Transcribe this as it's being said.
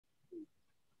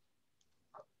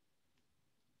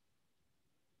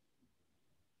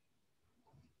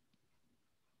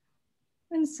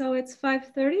And so it's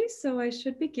 5:30, so I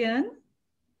should begin.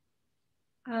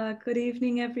 Good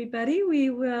evening, everybody.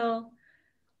 We will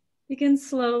begin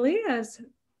slowly as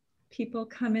people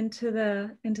come into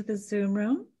the Zoom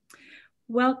room.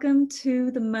 Welcome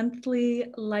to the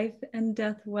monthly Life and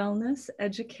Death Wellness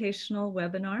educational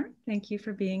webinar. Thank you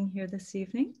for being here this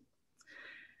evening.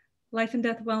 Life and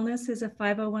Death Wellness is a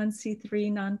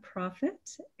 501c3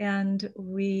 nonprofit, and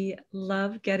we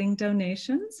love getting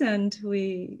donations, and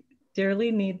we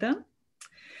dearly need them.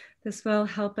 This will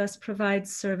help us provide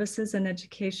services and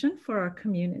education for our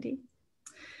community.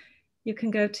 You can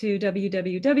go to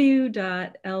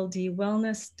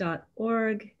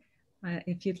www.ldwellness.org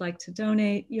if you'd like to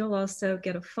donate. You'll also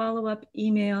get a follow-up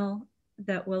email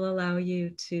that will allow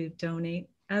you to donate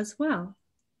as well.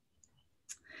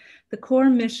 The core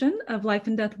mission of Life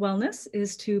and Death Wellness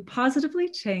is to positively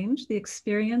change the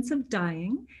experience of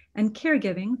dying and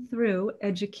caregiving through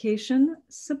education,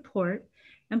 support,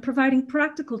 and providing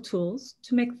practical tools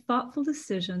to make thoughtful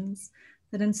decisions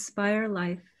that inspire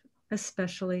life,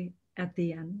 especially at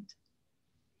the end.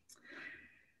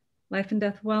 Life and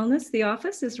Death Wellness, the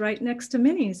office is right next to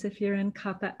Minnie's. If you're in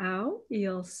Kapa'au,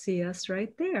 you'll see us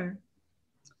right there.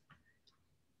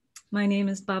 My name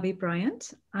is Bobbi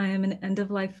Bryant. I am an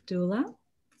end-of-life doula.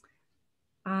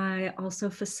 I also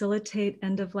facilitate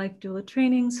end-of-life doula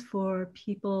trainings for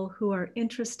people who are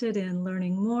interested in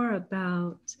learning more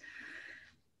about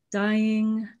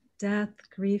dying, death,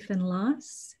 grief, and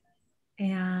loss,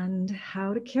 and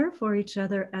how to care for each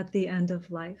other at the end of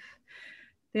life.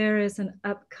 There is an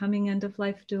upcoming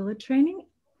end-of-life doula training,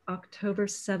 October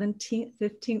 17th,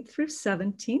 15th through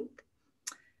 17th.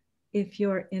 If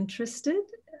you're interested,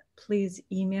 please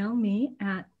email me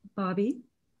at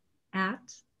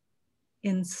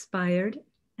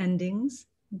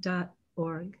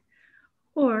bobbi@inspiredendings.org,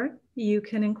 or you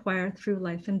can inquire through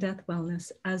Life and Death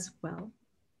Wellness as well.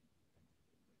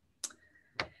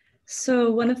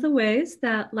 So one of the ways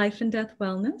that Life and Death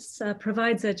Wellness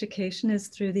provides education is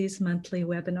through these monthly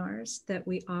webinars that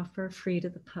we offer free to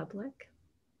the public.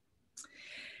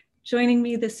 Joining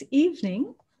me this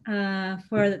evening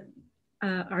for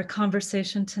our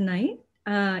conversation tonight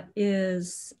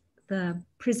is the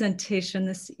presentation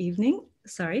this evening,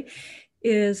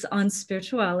 is on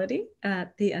spirituality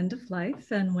at the end of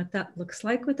life and what that looks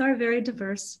like with our very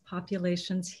diverse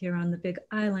populations here on the Big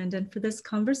Island. And for this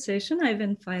conversation, I've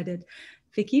invited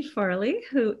Vicki Farley,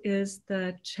 who is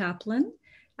the chaplain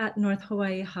at North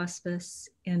Hawai'i Hospice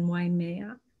in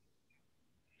Waimea.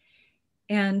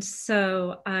 And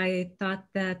so I thought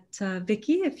that,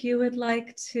 Vicki, if you would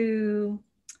like to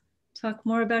talk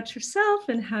more about yourself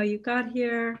and how you got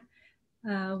here,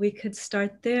 we could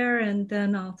start there, and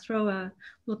then I'll throw a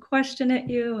little question at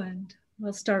you and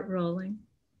we'll start rolling.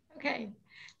 Okay,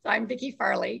 so I'm Vicki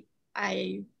Farley.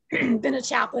 I've been a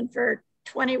chaplain for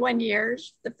 21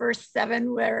 years. The first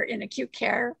 7 were in acute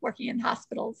care, working in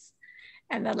hospitals,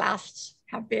 and the last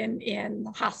have been in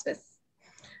hospice.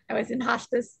 I was in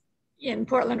hospice in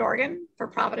Portland, Oregon for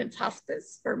Providence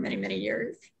Hospice for many, many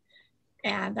years.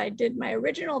 And I did my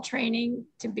original training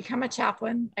to become a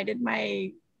chaplain. I did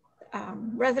my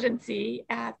residency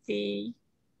at the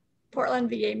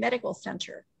Portland VA Medical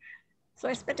Center. So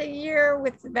I spent a year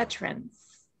with the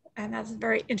veterans, and that's a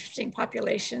very interesting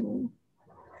population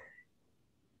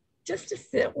just to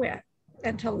sit with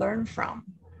and to learn from.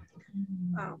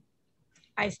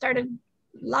 I started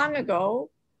long ago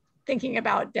thinking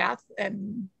about death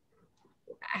and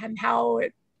how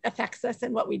it affects us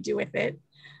and what we do with it.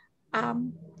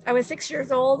 I was 6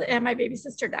 years old and my baby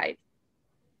sister died.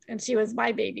 And she was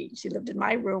my baby. She lived in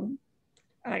my room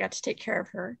and I got to take care of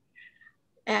her.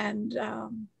 And,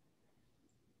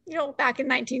 you know, back in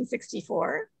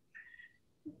 1964,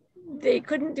 they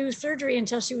couldn't do surgery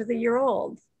until she was a year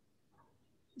old.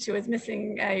 She was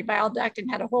missing a bile duct and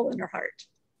had a hole in her heart.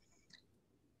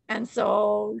 And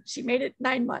so she made it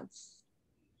 9 months.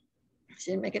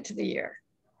 She didn't make it to the year.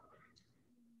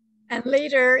 And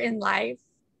later in life,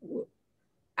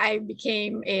 I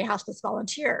became a hospice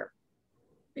volunteer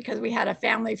because we had a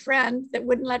family friend that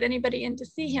wouldn't let anybody in to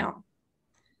see him.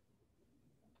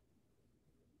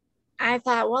 I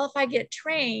thought, well, if I get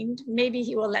trained, maybe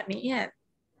he will let me in.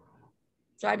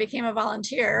 So I became a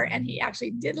volunteer and he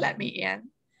actually did let me in.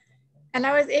 And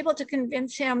I was able to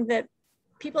convince him that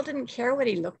people didn't care what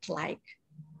he looked like.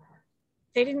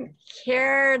 They didn't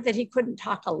care that he couldn't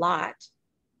talk a lot.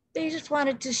 They just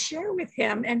wanted to share with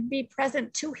him and be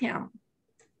present to him.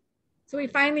 So we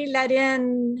finally let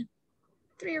in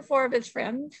 3 or 4 of his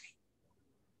friends.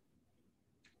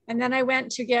 And then I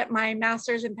went to get my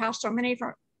master's in pastoral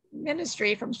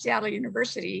ministry from Seattle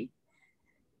University.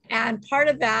 And part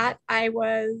of that, I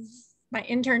was my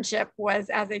internship was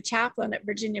as a chaplain at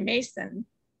Virginia Mason.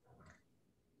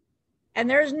 And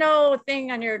there's no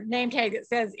thing on your name tag that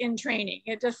says in training.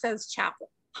 It just says chaplain.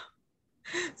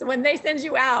 So when they send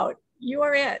you out, you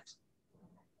are it.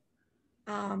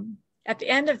 At the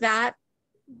end of that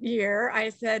year, I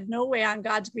said, no way on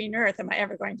God's green earth am I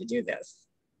ever going to do this.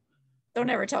 Don't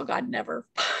ever tell God never.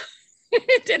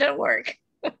 It didn't work.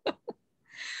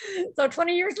 So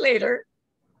 20 years later,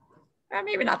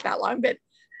 maybe not that long, but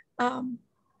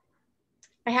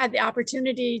I had the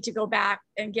opportunity to go back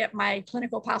and get my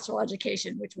clinical pastoral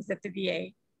education, which was at the VA.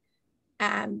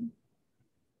 And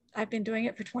I've been doing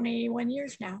it for 21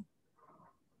 years now.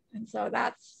 And so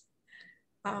that's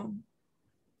how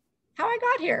I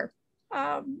got here.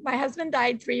 My husband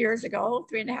died 3 years ago,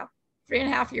 three and a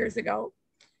half years ago.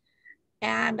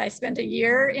 And I spent a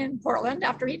year in Portland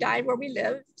after he died, where we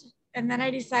lived. And then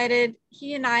I decided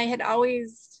he and I had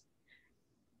always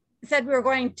said we were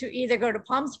going to either go to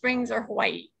Palm Springs or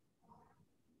Hawaii.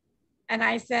 And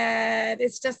I said,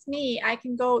 it's just me, I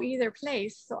can go either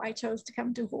place. So I chose to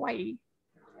come to Hawaii.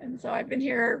 And so I've been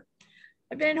here,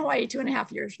 I've been in Hawaii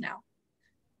 2.5 years now.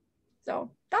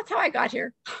 So that's how I got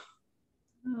here.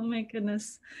 Oh my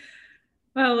goodness.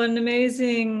 Wow, an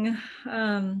amazing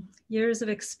years of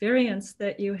experience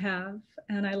that you have.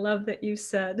 And I love that you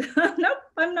said, nope,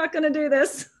 I'm not going to do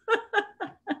this.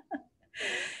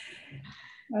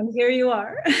 And here you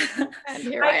are. And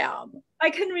here I am. I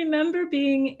can remember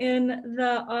being in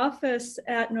the office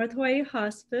at North Hawai'i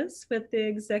Hospice with the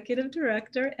executive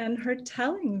director and her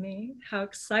telling me how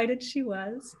excited she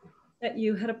was that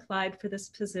you had applied for this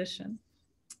position.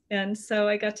 And so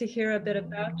I got to hear a bit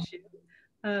about you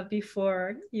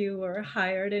before you were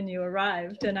hired and you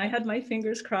arrived. And I had my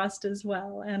fingers crossed as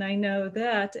well. And I know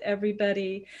that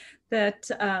everybody that,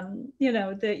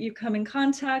 that you come in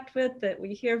contact with, that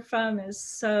we hear from, is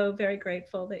so very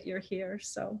grateful that you're here.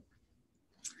 So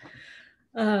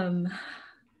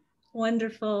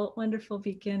wonderful, wonderful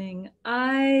beginning.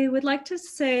 I would like to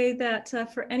say that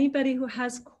for anybody who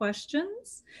has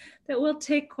questions, that we'll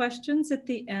take questions at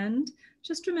the end.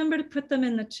 Just remember to put them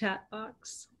in the chat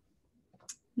box.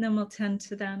 And then we'll tend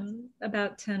to them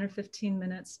about 10 or 15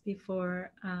 minutes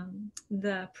before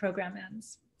the program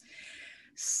ends.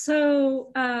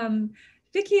 So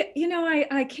Vicki,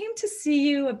 I came to see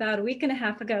you about a week and a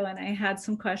half ago, and I had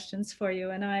some questions for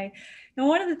you. And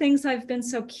one of the things I've been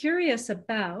so curious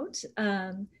about,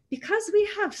 because we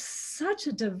have such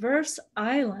a diverse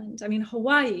island. I mean,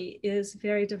 Hawaii is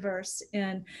very diverse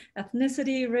in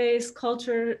ethnicity, race,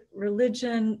 culture,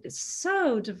 religion. It's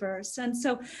so diverse. And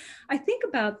so I think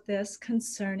about this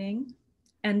concerning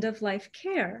end-of-life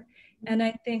care. And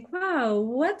I think, wow,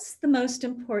 what's the most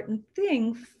important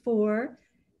thing for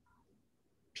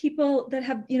people that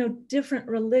have, different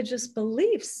religious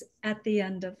beliefs at the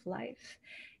end of life?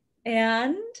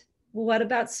 And what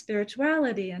about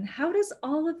spirituality? And how does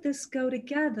all of this go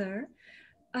together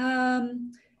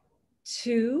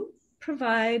to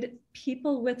provide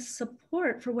people with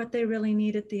support for what they really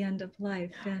need at the end of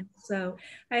life? And so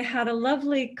I had a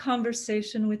lovely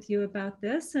conversation with you about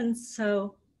this. And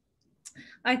so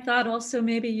I thought also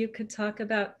maybe you could talk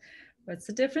about what's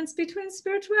the difference between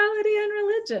spirituality and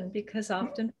religion, because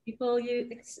often people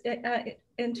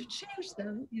interchange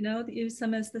them, use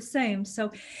them as the same.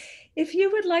 So if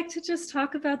you would like to just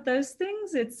talk about those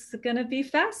things, it's going to be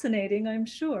fascinating, I'm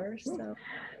sure. So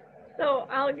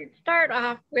I'll start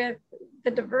off with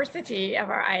the diversity of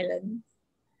our island.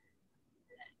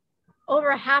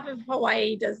 Over half of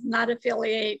Hawaii does not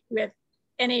affiliate with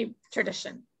any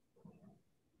tradition.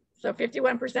 So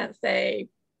 51% say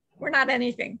we're not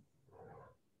anything.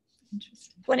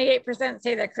 28%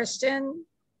 say they're Christian.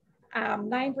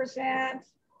 9%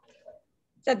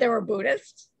 said they were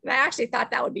Buddhist. And I actually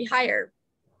thought that would be higher.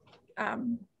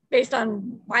 Based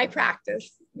on my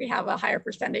practice, we have a higher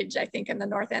percentage, I think, in the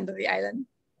north end of the island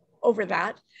over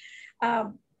that.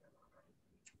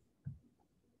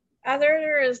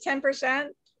 Other is 10%.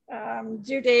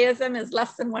 Judaism is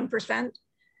less than 1%.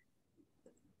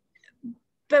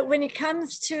 But when it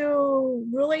comes to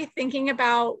really thinking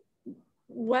about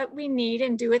what we need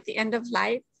and do at the end of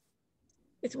life,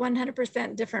 it's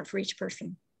 100% different for each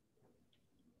person.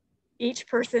 Each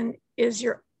person is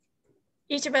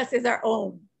each of us is our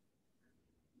own.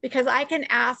 Because I can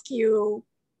ask you,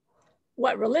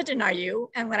 what religion are you?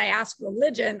 And when I ask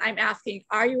religion, I'm asking,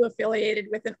 are you affiliated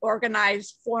with an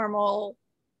organized, formal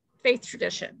faith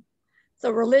tradition? So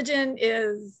religion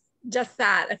is just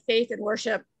that, a faith and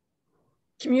worship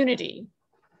community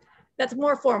that's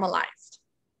more formalized.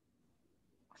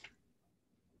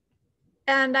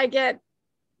 And I get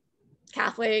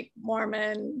Catholic,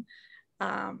 Mormon,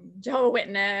 Jehovah's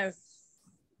Witness,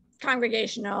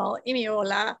 congregational,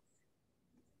 imiola.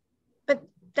 But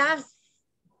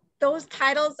those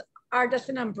titles are just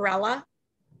an umbrella.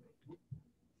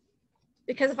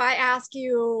 Because if I ask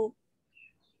you,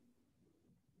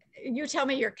 you tell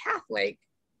me you're Catholic,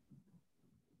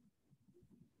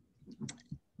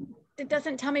 it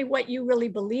doesn't tell me what you really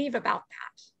believe about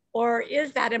that. Or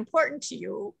is that important to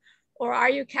you? Or are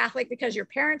you Catholic because your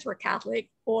parents were Catholic?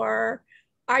 Or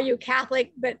are you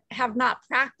Catholic but have not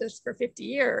practiced for 50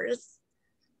 years?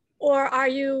 Or are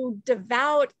you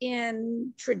devout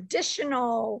in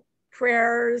traditional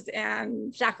prayers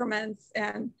and sacraments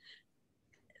and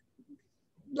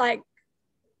like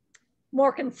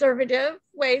more conservative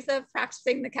ways of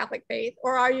practicing the Catholic faith?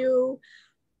 Or are you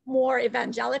more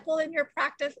evangelical in your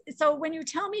practice? So when you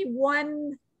tell me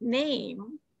one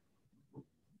name,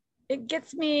 it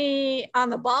gets me on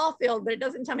the ball field, but it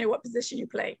doesn't tell me what position you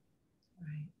play.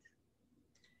 Right.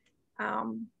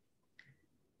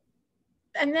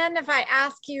 And then if I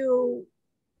ask you,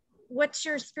 what's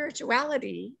your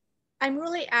spirituality? I'm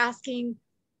really asking,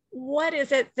 what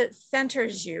is it that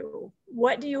centers you?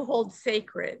 What do you hold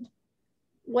sacred?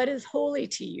 What is holy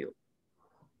to you?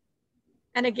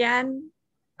 And again,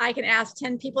 I can ask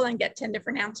 10 people and get 10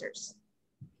 different answers.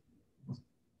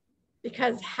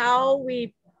 Because how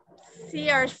we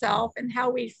see ourselves and how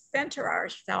we center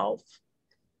ourselves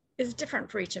is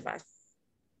different for each of us.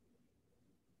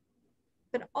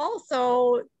 But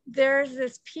also there's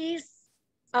this piece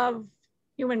of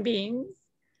human beings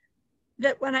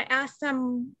that when I ask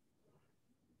them,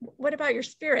 what about your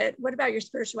spirit? What about your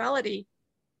spirituality?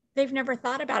 They've never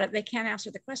thought about it. They can't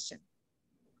answer the question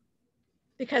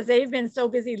because they've been so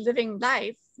busy living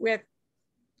life with,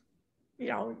 you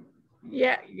know,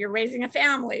 yeah, you're raising a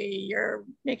family, you're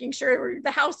making sure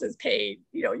the house is paid,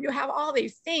 you know, you have all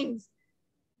these things.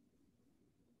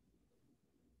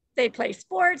 They play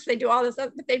sports, they do all this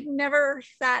stuff, but they've never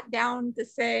sat down to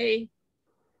say,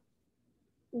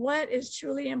 what is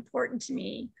truly important to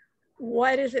me?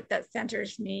 What is it that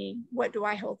centers me? What do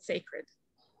I hold sacred?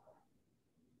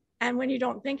 And when you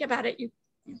don't think about it, you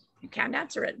can't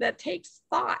answer it. That takes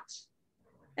thought,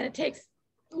 and it takes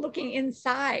looking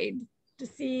inside to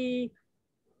see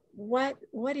what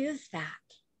is that?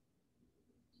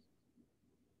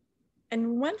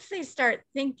 And once they start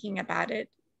thinking about it,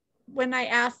 when I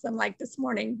ask them, like this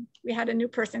morning, we had a new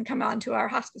person come on to our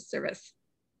hospice service.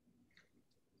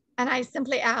 And I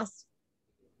simply asked,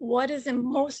 what is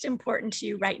most important to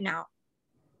you right now?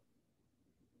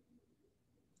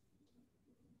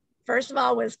 First of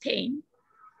all was pain.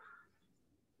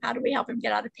 How do we help him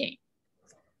get out of pain?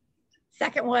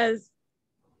 Second was,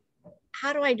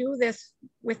 how do I do this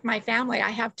with my family?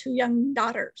 I have 2 young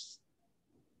daughters.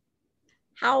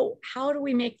 How do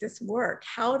we make this work?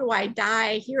 How do I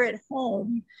die here at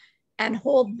home and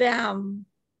hold them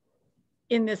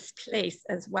in this place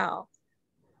as well?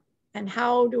 And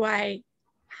how do I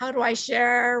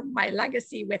share my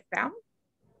legacy with them?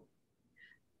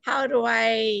 How do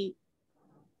I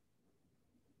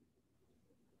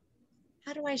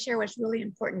share what's really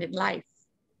important in life?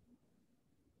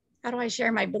 How do I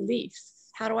share my beliefs?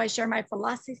 How do I share my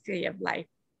philosophy of life?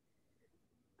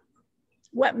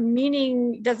 What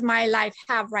meaning does my life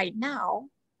have right now?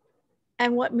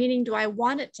 And what meaning do I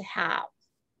want it to have?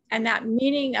 And that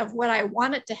meaning of what I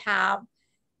want it to have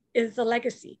is the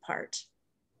legacy part.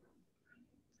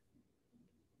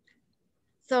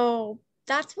 So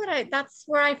that's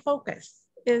where I focus,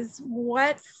 is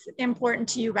what's important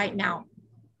to you right now?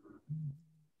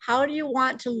 How do you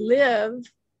want to live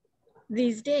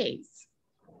these days?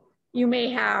 You may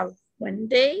have 1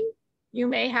 day, you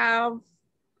may have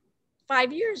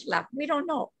 5 years left. We don't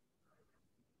know.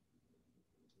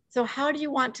 So how do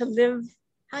you want to live?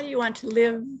 How do you want to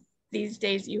live these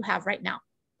days you have right now?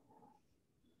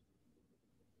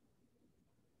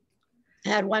 I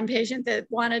had one patient that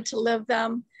wanted to live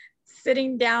them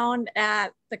sitting down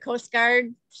at the Coast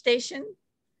Guard station,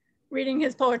 reading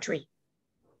his poetry.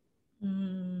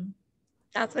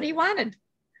 That's what he wanted.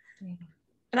 Yeah.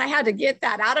 And I had to get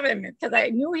that out of him because I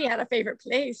knew he had a favorite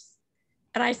place.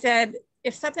 And I said,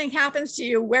 if something happens to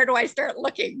you, where do I start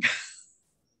looking?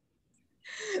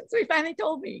 So he finally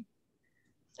told me.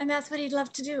 And that's what he'd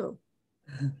love to do.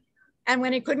 And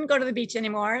when he couldn't go to the beach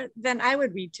anymore, then I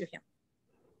would read to him.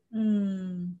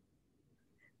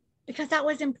 Because that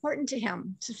was important to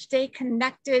him, to stay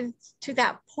connected to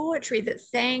that poetry that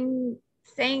sang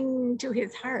to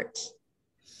his heart.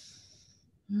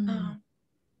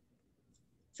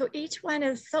 So each one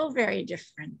is so very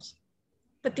different.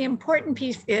 But the important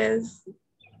piece is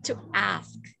to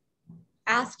ask.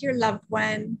 Ask your loved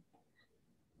one,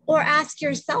 or ask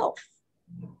yourself,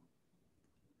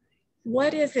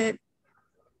 what is it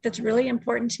that's really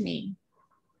important to me?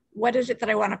 What is it that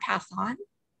I want to pass on?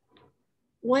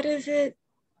 What is it?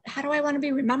 How do I want to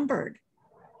be remembered?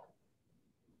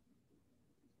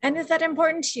 And is that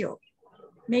important to you?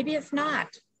 Maybe it's not.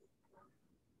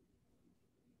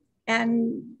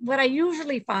 And what I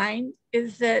usually find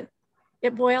is that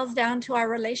it boils down to our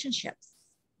relationships.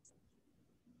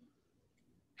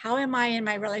 How am I in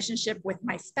my relationship with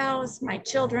my spouse, my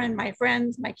children, my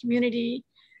friends, my community,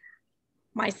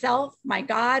 myself, my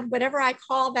God, whatever I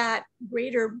call that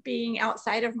greater being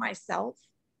outside of myself?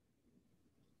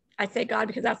 I say God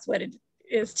because that's what it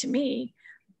is to me.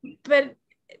 But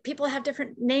people have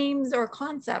different names or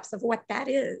concepts of what that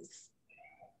is.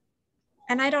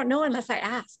 And I don't know unless I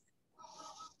ask.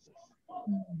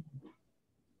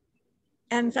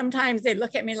 And sometimes they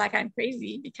look at me like I'm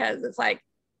crazy because it's like,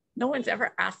 no one's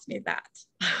ever asked me that.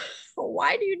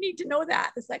 Why do you need to know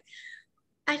that? It's like,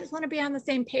 I just want to be on the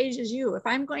same page as you. If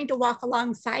I'm going to walk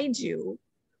alongside you,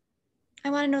 I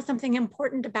want to know something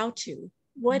important about you.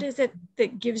 What is it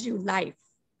that gives you life?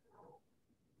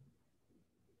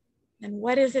 And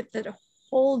what is it that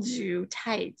holds you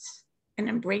tight and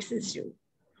embraces you?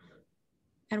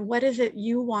 And what is it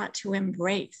you want to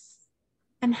embrace?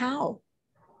 And how?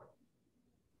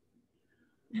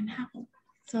 And how?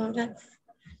 So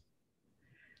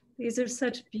these are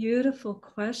such beautiful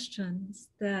questions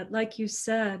that, like you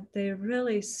said, they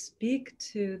really speak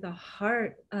to the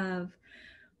heart of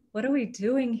what are we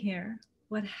doing here?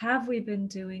 What have we been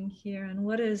doing here? And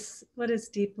what is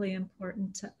deeply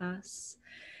important to us?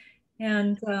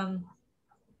 And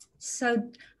so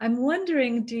I'm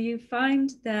wondering, do you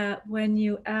find that when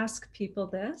you ask people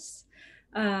this,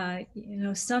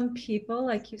 some people,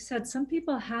 like you said, some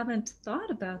people haven't thought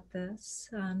about this.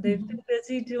 They've been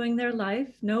busy doing their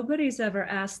life. Nobody's ever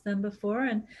asked them before,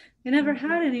 and they never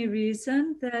had any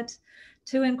reason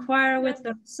to inquire with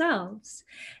themselves.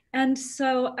 And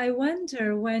so I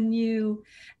wonder, when you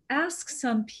ask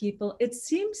some people, it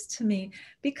seems to me,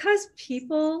 because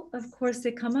people, of course,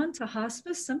 they come onto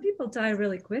hospice, some people die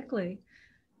really quickly.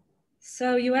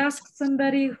 So you ask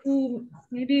somebody who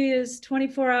maybe is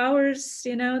 24 hours,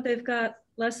 they've got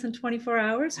less than 24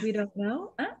 hours, we don't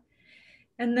know.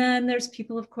 And then there's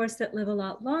people, of course, that live a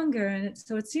lot longer. And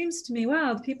so it seems to me,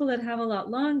 wow, the people that have a lot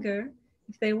longer,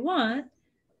 if they want,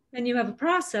 then you have a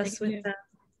process with them.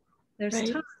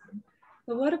 There's time.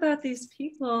 But what about these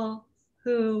people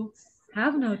who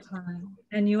have no time?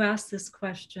 And you ask this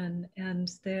question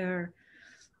and they're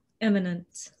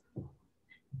imminent.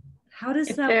 How does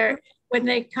that work? When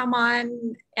they come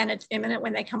on and it's imminent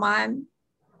when they come on,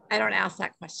 I don't ask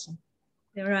that question.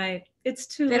 You're right. It's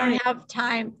too late. They don't have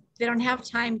time. They don't have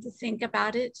time to think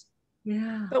about it.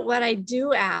 Yeah. But what I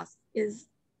do ask is,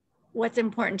 what's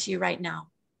important to you right now?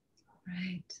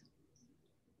 Right.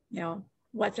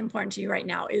 What's important to you right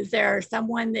now? Is there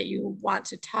someone that you want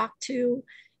to talk to?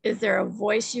 Is there a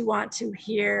voice you want to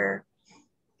hear?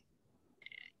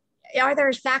 Are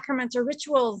there sacraments or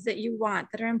rituals that you want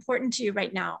that are important to you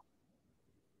right now?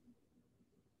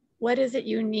 What is it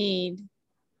you need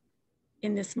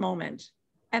in this moment?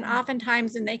 And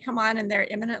oftentimes when they come on and they're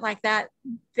imminent like that,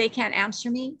 they can't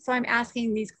answer me. So I'm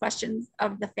asking these questions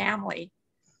of the family.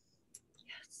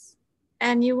 Yes.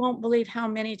 And you won't believe how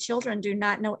many children do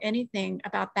not know anything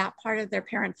about that part of their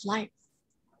parents' life.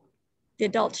 The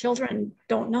adult children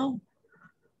don't know.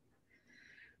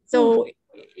 So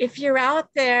if you're out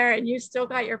there and you still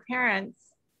got your parents,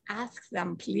 ask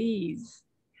them, please.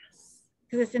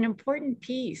 Because it's an important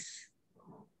piece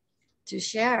to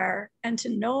share and to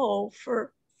know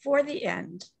for the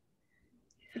end.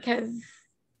 Because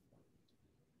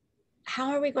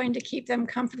how are we going to keep them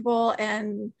comfortable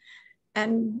and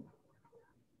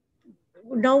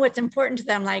know what's important to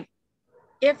them? Like,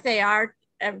 if they are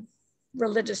a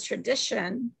religious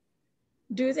tradition,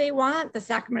 do they want the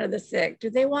sacrament of the sick? Do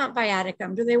they want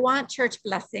viaticum? Do they want church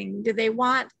blessing? Do they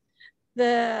want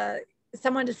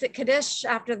someone to sit Kaddish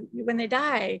when they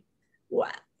die?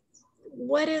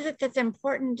 What is it that's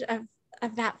important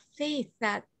of that faith,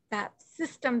 that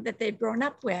system that they've grown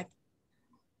up with?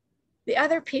 The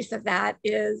other piece of that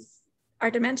is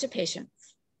our dementia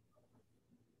patients.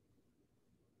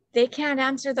 They can't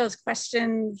answer those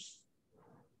questions.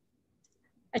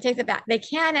 I take that back. They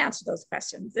can answer those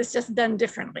questions. It's just done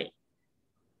differently.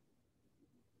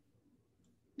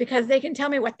 Because they can tell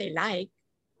me what they like.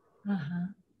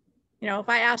 If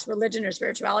I ask religion or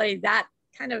spirituality, that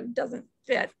kind of doesn't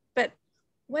fit. But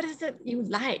what is it you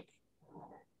like?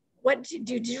 What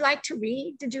did you like to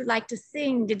read? Did you like to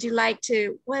sing? Did you like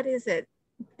to, what is it?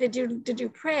 Did you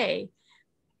pray?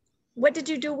 What did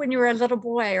you do when you were a little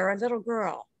boy or a little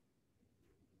girl?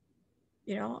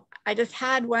 You know, I just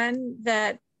had one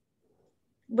that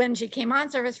when she came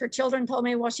on service, her children told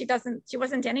me, well, she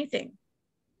wasn't anything.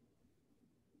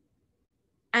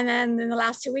 And then in the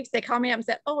last 2 weeks, they called me up and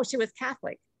said, oh, she was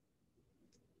Catholic.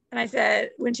 And I said,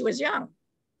 when she was young.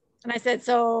 And I said,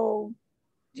 so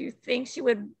do you think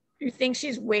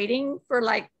she's waiting for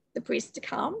like the priest to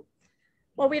come?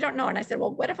 Well, we don't know. And I said,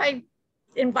 well, what if I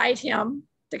invite him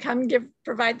to come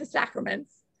provide the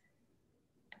sacraments?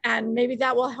 And maybe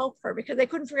that will help her, because they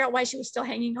couldn't figure out why she was still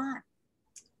hanging on.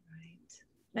 Right.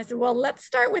 And I said, well, let's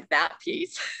start with that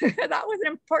piece. That was an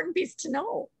important piece to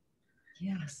know.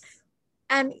 Yes.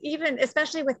 And even,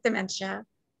 especially with dementia,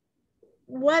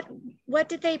 what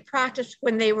did they practice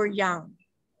when they were young?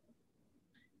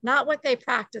 Not what they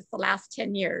practiced the last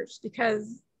 10 years,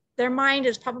 because their mind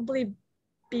is probably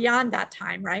beyond that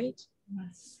time, right?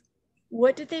 Yes.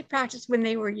 What did they practice when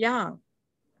they were young?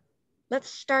 Let's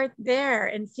start there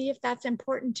and see if that's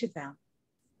important to them.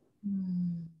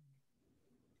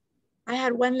 I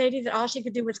had one lady that all she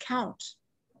could do was count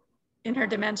in her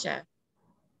dementia.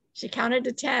 She counted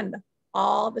to 10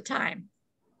 all the time.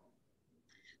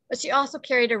 But she also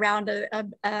carried around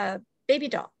a baby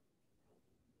doll.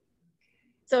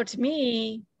 So to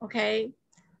me, okay,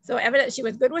 so evident she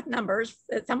was good with numbers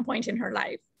at some point in her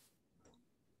life.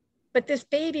 But this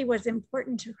baby was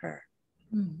important to her.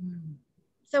 Mm-hmm.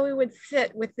 So we would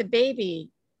sit with the baby,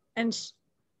 and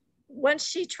once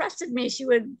she trusted me, she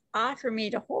would offer me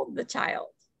to hold the child.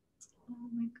 Oh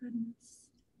my goodness.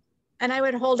 And I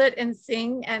would hold it and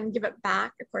sing and give it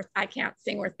back. Of course, I can't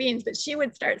sing worth beans, but she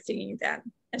would start singing then.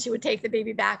 And she would take the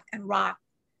baby back and rock.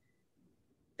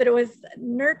 But it was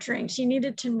nurturing. She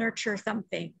needed to nurture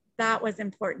something. That was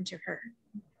important to her.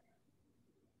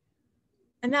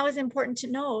 And that was important to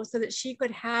know, so that she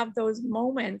could have those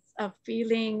moments of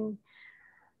feeling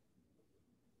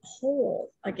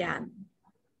whole again.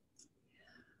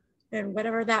 And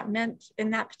whatever that meant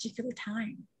in that particular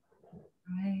time.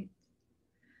 Right.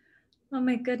 Oh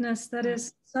my goodness, that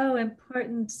is so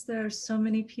important. There are so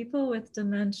many people with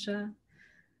dementia.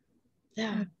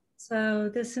 Yeah. So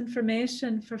this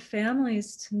information for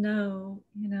families to know,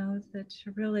 that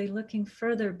you're really looking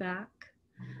further back.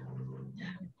 Yeah.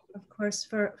 Of course,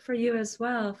 for you as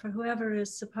well, for whoever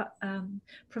is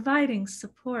providing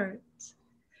support.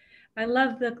 I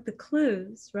love the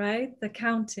clues, right? The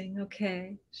counting.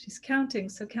 Okay, she's counting.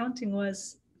 So counting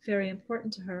was very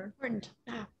important to her. Important.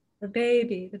 Yeah. The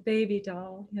baby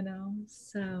doll,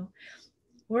 So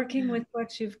working with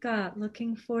what you've got,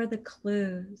 looking for the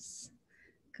clues,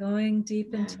 going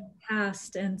deep into the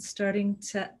past and starting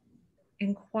to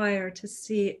inquire to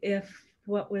see if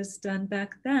what was done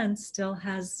back then still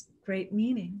has great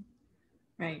meaning.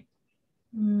 Right.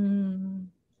 Mm.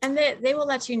 And they will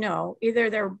let you know, either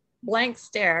their blank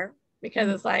stare, because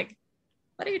it's like,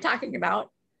 what are you talking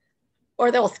about? Or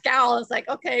they'll scowl. It's like,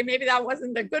 okay, maybe that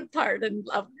wasn't the good part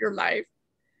of your life.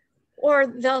 Or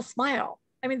they'll smile.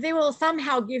 I mean, they will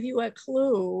somehow give you a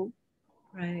clue.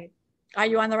 Right. Are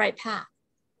you on the right path?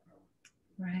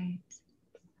 Right.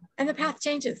 And the path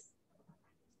changes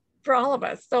for all of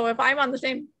us. So if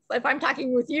I'm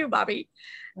talking with you, Bobbi,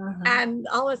 and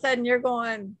all of a sudden you're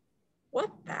going, what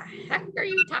the heck are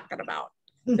you talking about?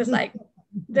 Just like,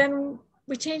 then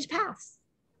we change paths.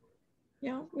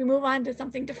 We move on to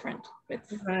something different.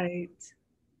 Right.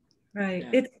 Yeah.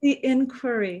 It's the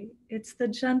inquiry. It's the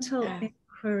gentle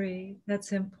inquiry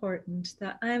that's important.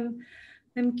 That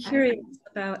I'm curious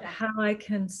about how I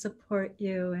can support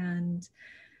you, and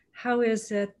how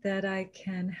is it that I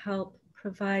can help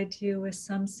provide you with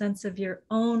some sense of your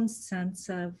own sense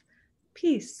of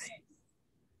peace.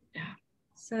 Yeah.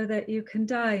 So that you can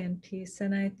die in peace.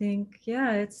 And I think,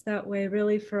 it's that way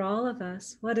really for all of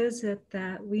us. What is it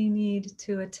that we need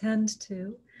to attend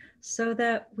to so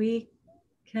that we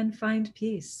can find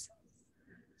peace?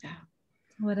 Yeah.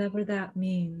 Whatever that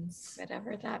means.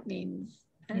 Whatever that means.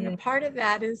 And a part of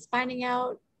that is finding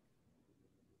out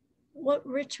what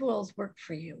rituals work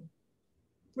for you.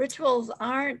 Rituals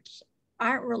aren't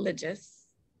religious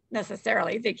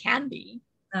necessarily. They can be.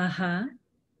 Uh-huh.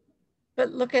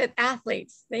 But look at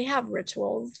athletes. They have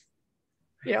rituals.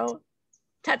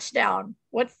 Touchdown.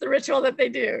 What's the ritual that they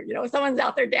do? Someone's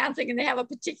out there dancing and they have a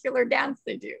particular dance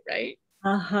they do, right?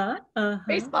 Uh-huh.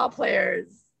 Baseball players,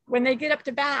 when they get up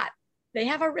to bat, they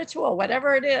have a ritual,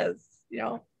 whatever it is.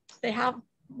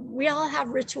 We all have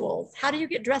rituals. How do you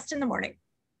get dressed in the morning?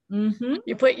 Mm-hmm.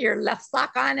 You put your left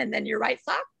sock on and then your right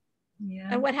sock. Yeah.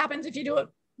 And what happens if you do it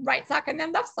right sock and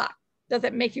then left sock? Does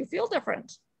it make you feel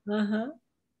different? Uh-huh.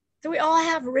 So we all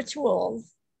have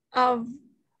rituals of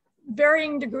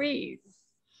varying degrees,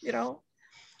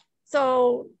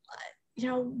 So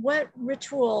what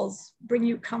rituals bring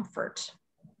you comfort?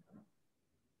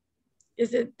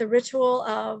 Is it the ritual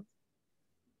of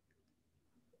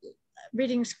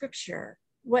reading scripture?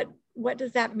 What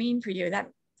does that mean for you? That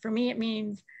for me, it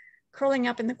means curling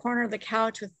up in the corner of the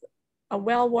couch with a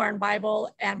well-worn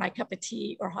Bible and my cup of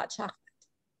tea or hot chocolate.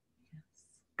 Yes.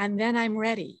 And then I'm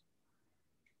ready.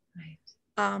 Right.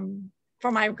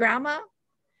 For my grandma,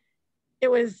 it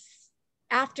was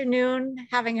afternoon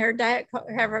having her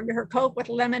her Coke with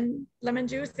lemon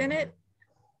juice in it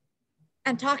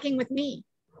and talking with me.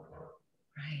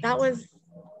 Right.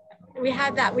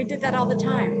 We did that all the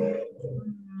time.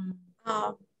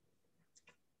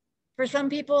 For some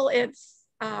people, it's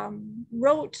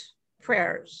rote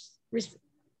prayers,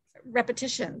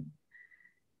 repetition.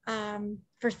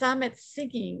 For some, it's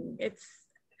singing.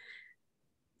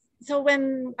 So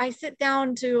when I sit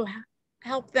down to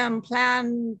help them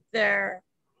plan their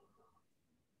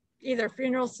either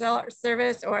funeral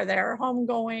service or their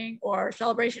homegoing or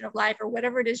celebration of life or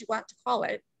whatever it is you want to call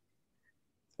it,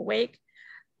 wake,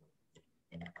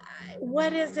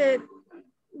 what is it?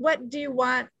 What do you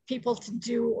want people to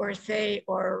do or say,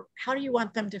 or how do you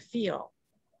want them to feel?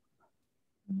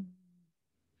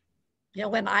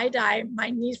 When I die,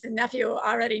 my niece and nephew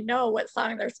already know what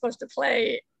song they're supposed to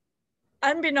play,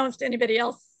 unbeknownst to anybody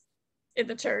else in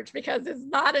the church, because it's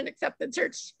not an accepted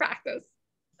church practice.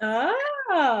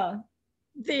 Ah.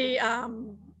 The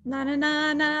na na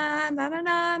na na na na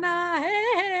na na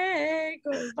hey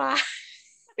goodbye.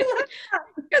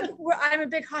 Because I'm a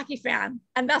big hockey fan,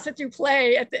 and that's what you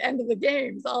play at the end of the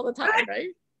games all the time, right?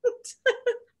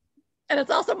 And it's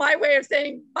also my way of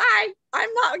saying bye.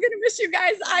 I'm not going to miss you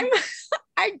guys.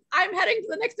 I'm heading to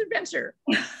the next adventure.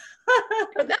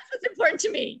 But that's what's important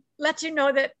to me. Let you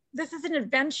know that this is an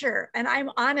adventure, and I'm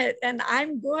on it, and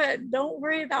I'm good. Don't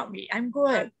worry about me. I'm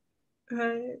good.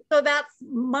 Right. So that's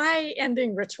my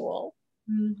ending ritual.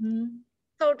 Mm-hmm.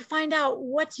 So to find out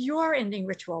what's your ending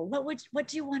ritual, what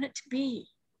do you want it to be?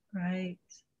 Right.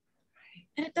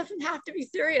 And it doesn't have to be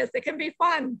serious. It can be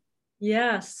fun.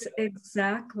 Yes,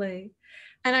 exactly.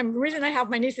 And the reason I have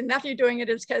my niece and nephew doing it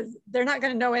is because they're not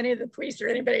going to know any of the priests or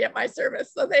anybody at my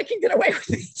service, so they can get away with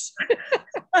it.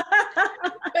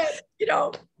 But,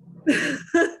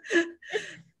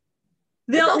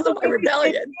 it's also my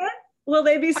rebellion. Will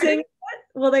they be singing it?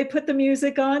 Will they put the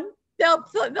music on? They'll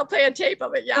play a tape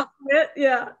of it. Yeah.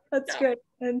 Yeah, that's great.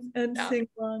 And sing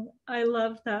along. I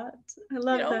love that. I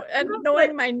love that. And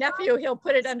knowing my nephew, he'll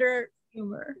put it under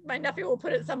humor. My nephew will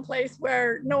put it someplace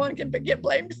where no one can get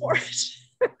blamed for it.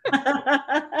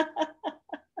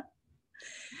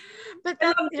 But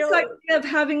that, idea of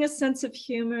having a sense of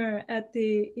humor at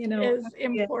the, is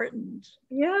important.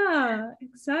 Yeah,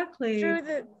 exactly. Through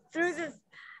this,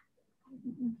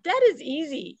 death is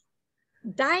easy.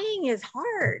 Dying is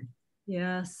hard.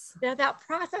 Yes. That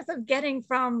process of getting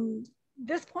from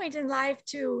this point in life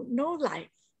to no life.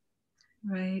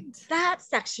 Right. That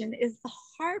section is the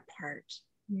hard part.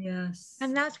 Yes.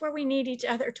 And that's where we need each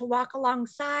other to walk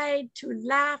alongside, to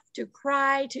laugh, to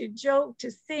cry, to joke,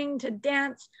 to sing, to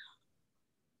dance,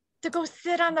 to go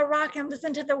sit on the rock and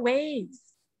listen to the waves.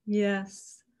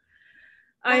 Yes.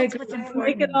 That's what's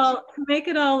important. Make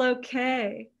it all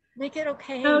okay. Make it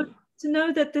okay. To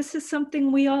know that this is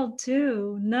something we all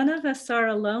do. None of us are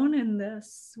alone in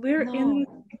this. We're in this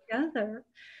together.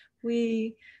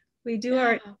 We do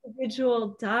our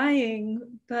individual dying,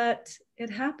 but it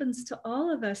happens to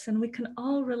all of us, and we can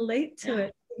all relate to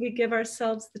it. We give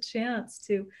ourselves the chance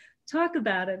to talk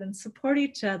about it and support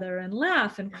each other and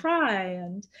laugh and cry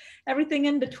and everything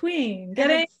in between.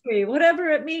 Get angry, whatever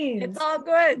it means. It's all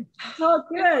good. It's all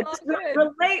good.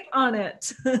 Relate on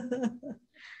it.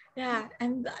 Yeah,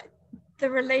 and the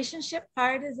relationship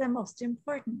part is the most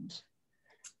important.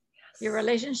 Yes. Your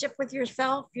relationship with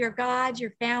yourself, your God,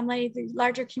 your family, the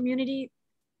larger community,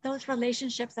 those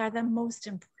relationships are the most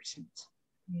important.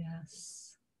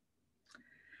 Yes.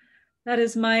 That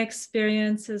is my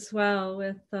experience as well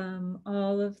with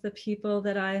all of the people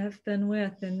that I have been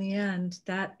with. In the end,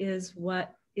 that is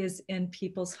what is in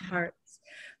people's hearts.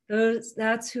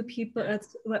 That's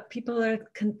what people are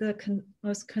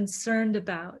most concerned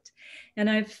about. And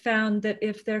I've found that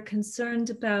if they're concerned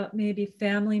about maybe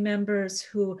family members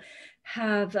who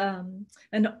have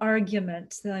an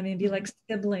argument, maybe like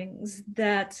siblings,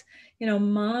 that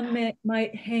mom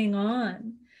might hang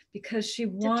on because she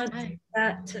wants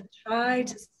that to try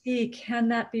to see, can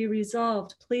that be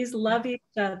resolved? Please love each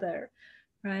other,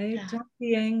 right? Yeah. Don't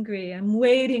be angry. I'm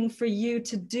waiting for you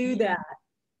to do that.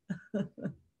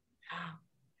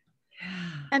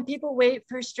 And people wait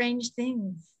for strange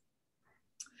things.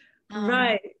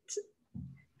 Right.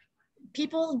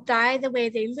 people die the way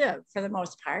they live for the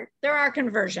most part. There are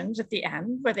conversions at the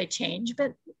end where they change,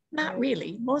 but not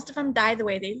really. Most of them die the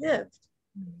way they lived.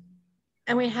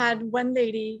 And we had one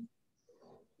lady,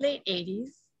 late 80s,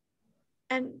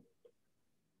 and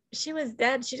she was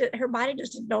dead. Her body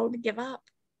just didn't know to give up.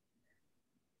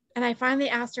 And I finally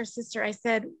asked her sister, I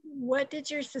said, what did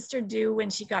your sister do when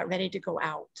she got ready to go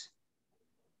out?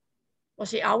 Well,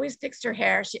 she always fixed her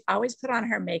hair. She always put on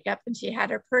her makeup, and she had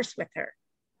her purse with her.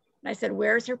 And I said,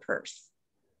 where's her purse?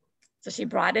 So she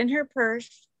brought in her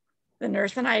purse. The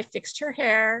nurse and I fixed her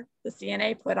hair. The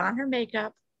CNA put on her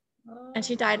makeup, and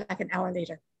she died like an hour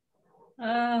later.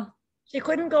 She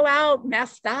couldn't go out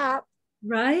messed up.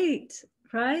 Right.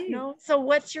 So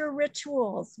what's your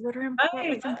rituals?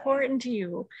 What's important to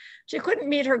you? She couldn't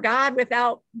meet her God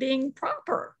without being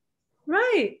proper.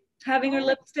 Right. Having her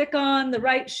lipstick on, the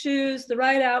right shoes, the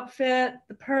right outfit,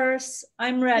 the purse.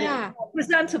 I'm ready. Yeah.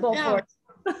 Presentable for it.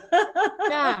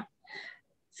 Yeah.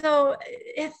 So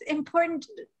it's important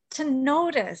to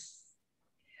notice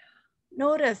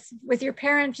with your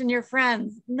parents and your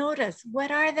friends. Notice, what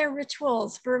are their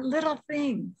rituals for little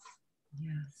things?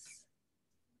 Yes.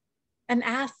 And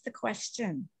ask the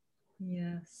question.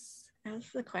 Yes.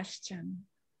 Ask the question.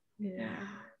 Yeah.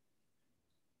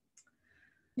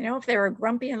 You know, if they were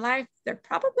grumpy in life, they're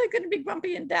probably going to be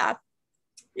grumpy in death.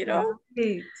 You know?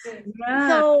 Right. Yeah.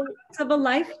 So of a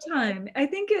lifetime. I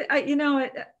think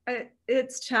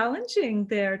it's challenging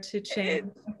there to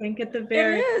change. I think at the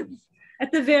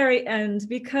very end,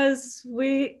 because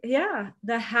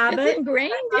the habit, it's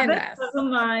ingrained in us. of a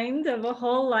mind of a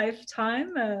whole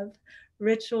lifetime of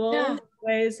rituals,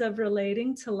 ways of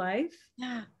relating to life.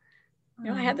 Yeah. You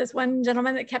know, I had this one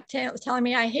gentleman that kept telling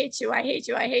me, I hate you, I hate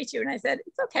you, I hate you. And I said,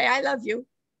 it's okay, I love you.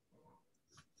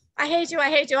 I hate you,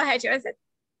 I hate you, I hate you. I said,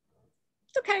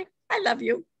 it's okay, I love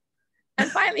you.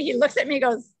 And finally he looks at me and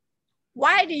goes,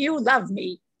 why do you love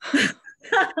me? I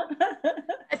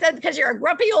said, because you're a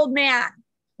grumpy old man.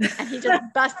 And he just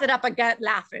busted up a gut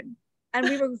laughing. And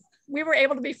we were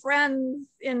able to be friends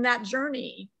in that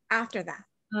journey after that.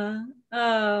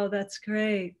 Oh, that's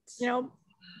great. You know,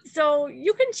 so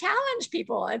you can challenge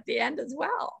people at the end as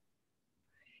well.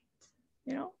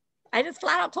 You know, I just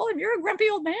flat out told him, you're a grumpy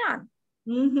old man.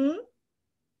 Mm-hmm.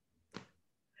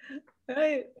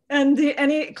 Right. And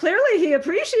he clearly he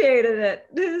appreciated it.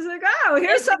 He's like, oh,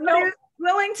 here's somebody who's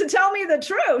willing to tell me the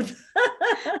truth. No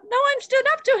one stood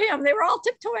up to him. They were all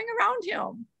tiptoeing around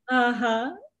him.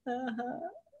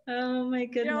 Oh my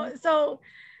goodness. You know, so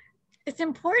it's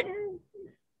important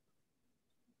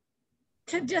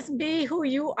to just be who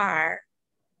you are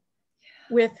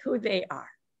with who they are.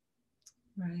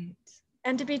 Right.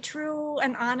 And to be true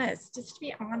and honest, just to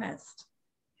be honest.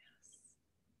 Yes.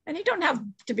 And you don't have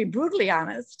to be brutally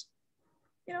honest.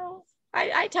 You know,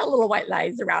 I tell little white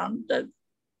lies around you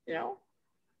know,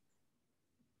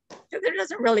 because it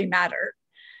doesn't really matter.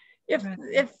 If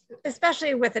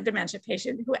especially with a dementia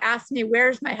patient who asks me,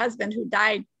 where's my husband who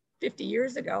died 50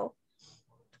 years ago?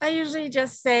 I usually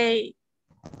just say,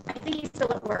 I think he's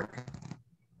still at work.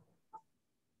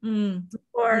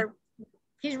 Or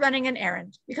he's running an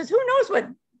errand, because who knows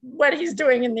what he's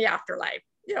doing in the afterlife,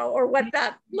 you know, or what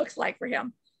that looks like for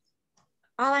him.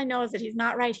 All I know is that he's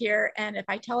not right here. And if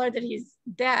I tell her that he's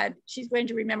dead, she's going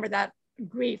to remember that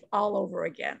grief all over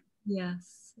again.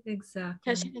 Yes,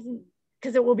 exactly.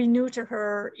 Because it will be new to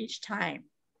her each time.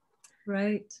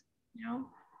 Right. You know?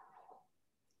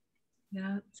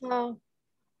 Yeah. So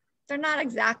they're not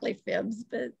exactly fibs,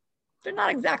 but they're not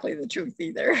exactly the truth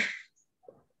either.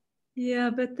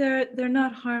 Yeah, but they're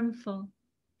not harmful.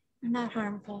 They're not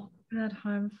harmful. Not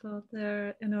harmful.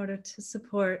 They're in order to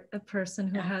support a person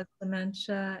who has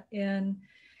dementia in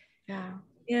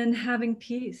having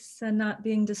peace and not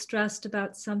being distressed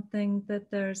about something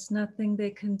that there's nothing they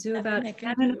can do about it.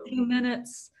 And in a few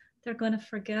minutes, they're going to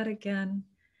forget again.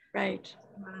 Right.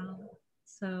 Wow.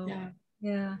 So,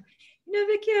 yeah. You know,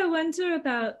 Vicki, I wonder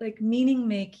about like meaning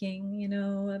making, you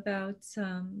know, about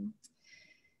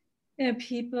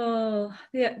people,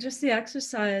 just the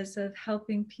exercise of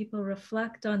helping people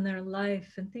reflect on their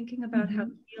life and thinking about how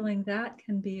healing that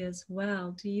can be as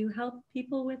well. Do you help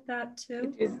people with that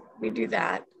too? We do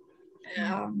that.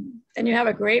 And you have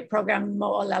a great program,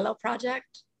 Mo'olelo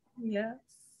Project. Yes.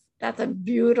 That's a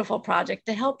beautiful project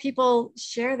to help people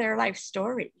share their life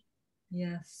story.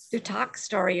 Yes. To talk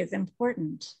story is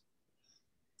important.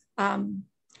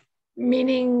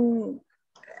 Meaning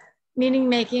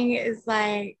making is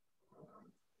like,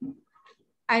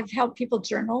 I've helped people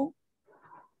journal.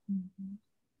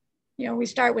 You know, we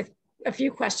start with a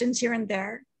few questions here and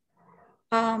there.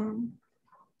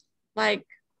 Like,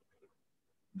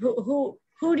 who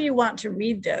do you want to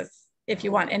read this? if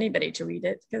you want anybody to read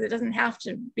it, because it doesn't have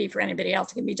to be for anybody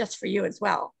else. It can be just for you as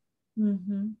well.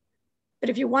 Mm-hmm. But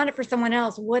if you want it for someone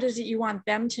else, what is it you want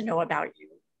them to know about you?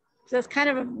 So that's kind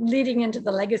of leading into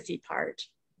the legacy part.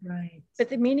 Right. But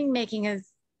the meaning making is,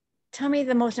 tell me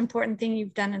the most important thing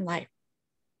you've done in life.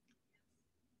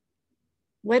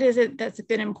 What is it that's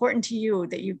been important to you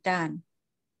that you've done?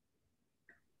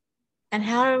 And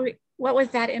what was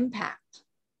that impact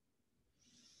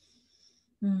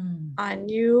on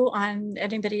you, on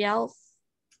anybody else?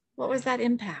 What was that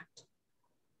impact?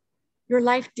 Your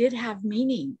life did have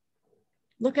meaning.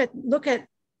 Look at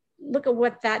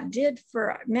what that did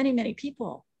for many, many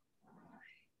people.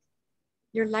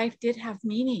 Your life did have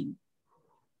meaning.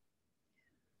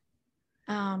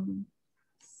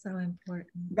 So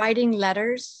important. Writing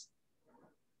letters,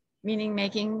 meaning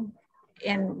making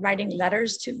and writing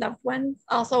letters to loved ones,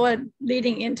 also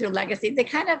leading into legacy. They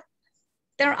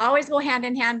don't always go hand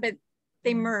in hand, but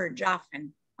they merge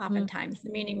oftentimes, the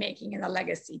meaning making and the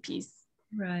legacy piece.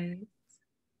 Right.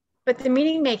 But the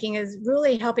meaning making is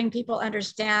really helping people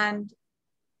understand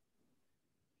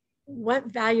what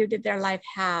value did their life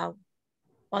have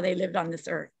while they lived on this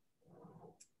earth.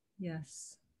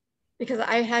 Yes. Because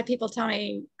I had people tell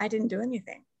me I didn't do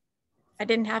anything. I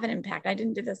didn't have an impact. I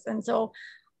didn't do this. And so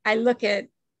I look at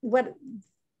what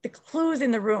the clues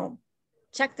in the room,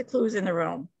 check the clues in the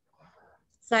room.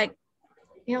 It's like,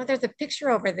 there's a picture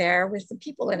over there with some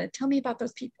people in it. Tell me about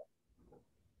those people.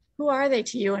 Who are they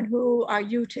to you and who are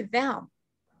you to them?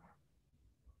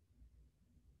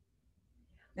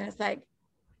 And it's like,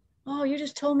 oh, you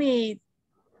just told me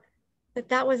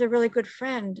that was a really good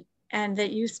friend and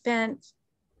that you spent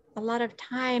a lot of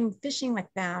time fishing with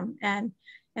them and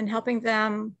helping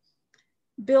them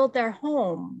build their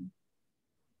home.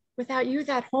 Without you,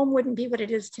 that home wouldn't be what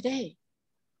it is today.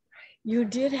 You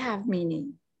did have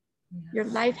meaning. Yes. Your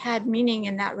life had meaning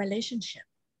in that relationship.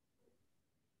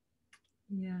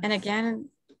 Yes. And again,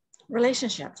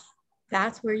 relationships,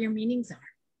 that's where your meanings are.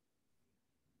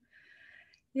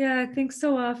 Yeah, I think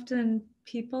so often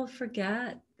people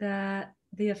forget that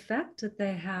the effect that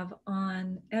they have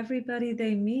on everybody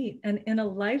they meet, and in a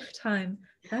lifetime,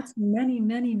 that's many,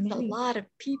 many, it's many. A lot of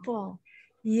people.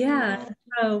 Yeah.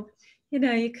 So,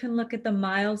 you can look at the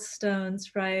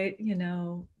milestones, right?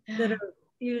 That are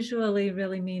usually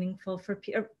really meaningful for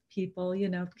people, you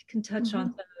can touch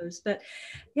on those. But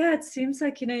yeah, it seems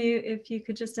like, if you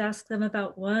could just ask them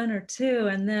about one or two,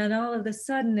 and then all of a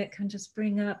sudden it can just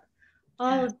bring up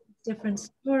all of these different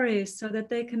stories so that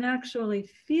they can actually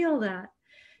feel that,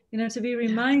 to be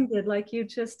reminded, like you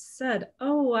just said,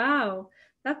 oh, wow,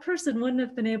 that person wouldn't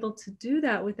have been able to do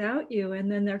that without you. And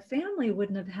then their family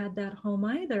wouldn't have had that home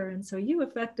either. And so you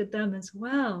affected them as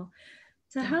well,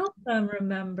 to help them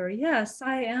remember, yes,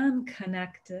 I am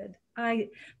connected. My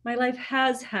life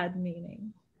has had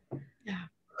meaning. Yeah.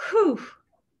 Whew.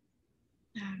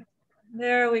 Yeah.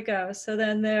 There we go. So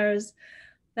then there's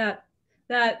that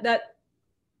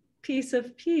piece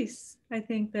of peace, I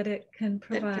think, that it can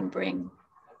provide. That can bring.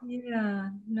 Yeah,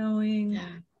 knowing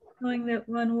that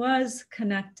one was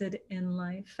connected in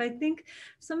life. I think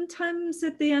sometimes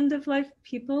at the end of life,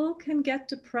 people can get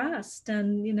depressed,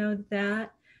 and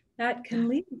that can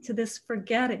lead to this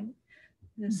forgetting,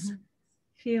 this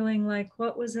feeling like,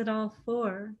 what was it all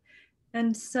for?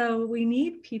 And so we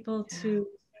need people to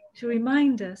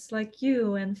remind us, like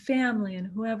you and family and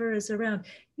whoever is around.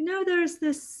 There's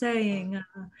this saying,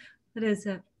 what is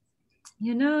it?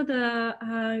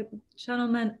 The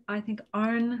gentleman, I think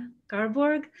Arne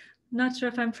Garborg, I'm not sure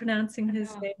if I'm pronouncing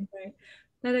his name right,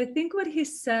 but I think what he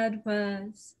said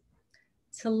was,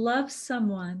 to love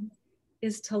someone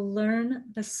is to learn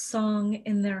the song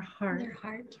in their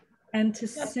heart, and to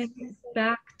sing it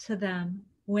back to them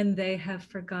when they have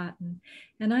forgotten.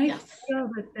 And I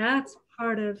feel that that's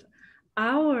part of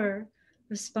our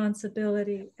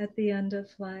responsibility at the end of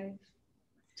life,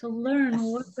 to learn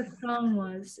what the song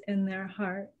was in their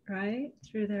heart, right?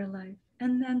 Through their life,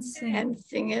 and then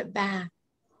sing it back.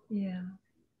 Yeah.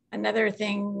 Another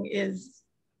thing is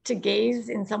to gaze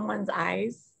in someone's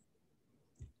eyes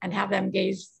and have them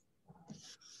gaze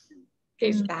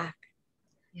back.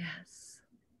 Yes.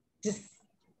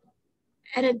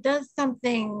 And it does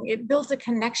something, it builds a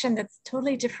connection that's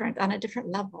totally different on a different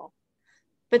level.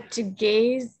 But to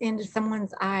gaze into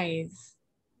someone's eyes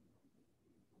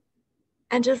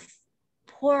and just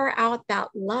pour out that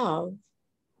love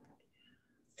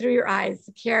through your eyes,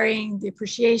 the caring, the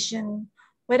appreciation,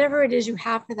 whatever it is you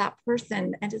have for that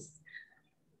person, and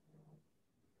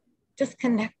just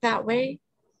connect that way.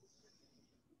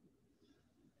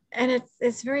 And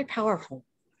it's very powerful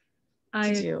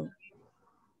to do.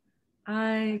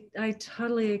 I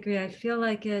totally agree. I feel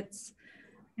like it's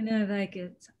like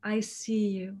I see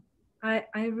you. I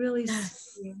really see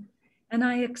Yes. you. And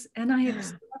I accept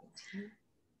you.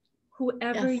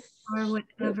 Whoever you Yes. are,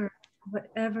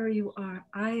 whatever you are,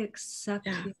 I accept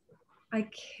you. I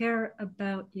care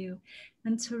about you.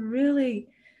 And to really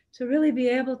be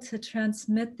able to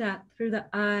transmit that through the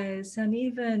eyes, and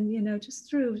even, just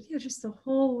through, just the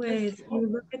whole way that you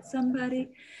look at somebody,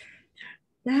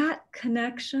 that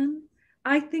connection,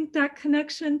 I think that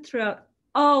connection throughout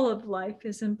all of life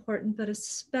is important, but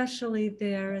especially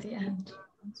there at the end,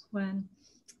 when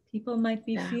people might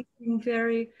be feeling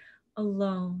very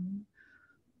alone.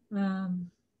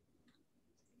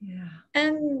 Yeah.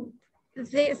 And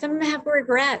some have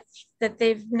regrets that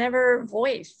they've never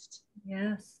voiced.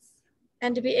 Yes.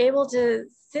 And to be able to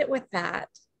sit with that.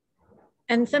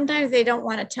 And sometimes they don't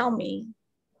want to tell me,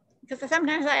 because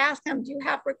sometimes I ask them, do you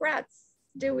have regrets?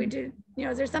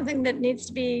 Is there something that needs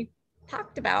to be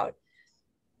talked about?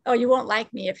 Oh, you won't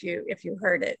like me if you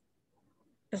heard it.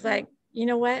 It's like, you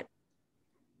know what?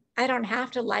 I don't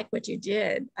have to like what you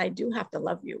did. I do have to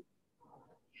love you.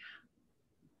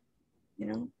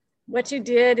 What you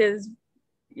did is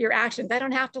your actions. I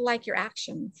don't have to like your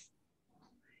actions,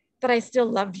 but I still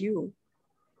love you.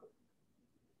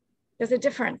 There's a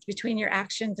difference between your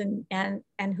actions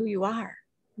and who you are.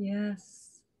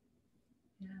 Yes.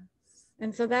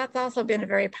 And so that's also been a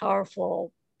very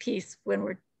powerful piece when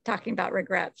we're talking about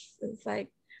regrets. It's like,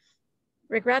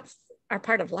 regrets are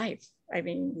part of life. I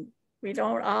mean, we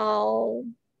don't all,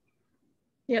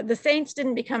 the saints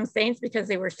didn't become saints because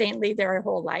they were saintly their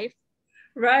whole life.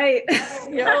 Right.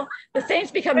 The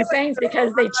saints become saints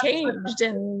because they changed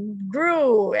and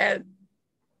grew, and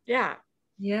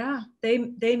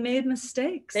they made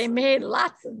mistakes. They made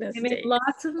lots of mistakes. They made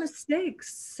lots of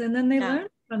mistakes, and then they learned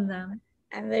from them.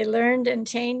 And they learned and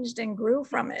changed and grew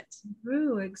from it.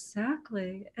 Grew,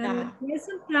 exactly. And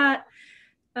isn't that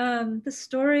the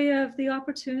story of the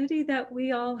opportunity that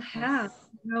we all have?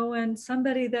 When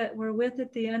somebody that we're with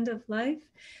at the end of life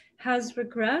has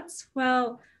regrets,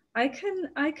 well, I can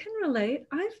relate.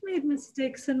 I've made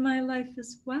mistakes in my life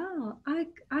as well. I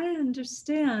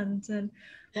understand,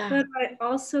 but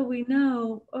we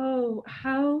know,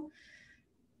 how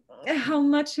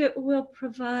much it will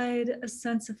provide a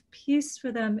sense of peace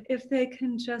for them if they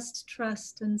can just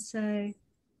trust and say,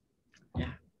 this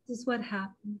is what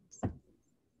happened,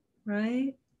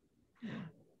 right? And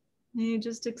you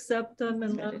just accept them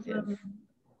and love them.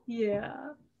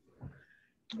 Yeah.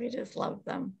 We just love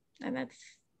them, and it's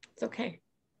okay.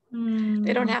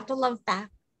 They don't have to love back.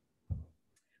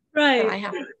 Right.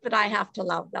 But I have to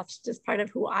love. That's just part of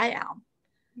who I am.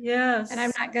 Yes. And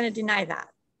I'm not going to deny that.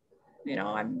 You're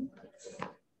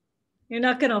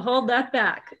not going to hold that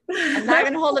back. I'm not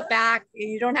going to hold it back.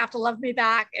 You don't have to love me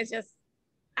back. It's just,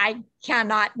 I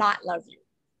cannot not love you.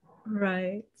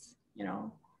 Right.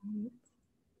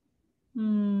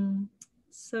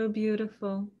 So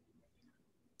beautiful.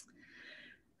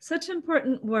 Such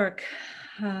important work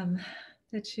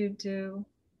that you do.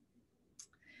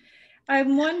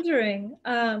 I'm wondering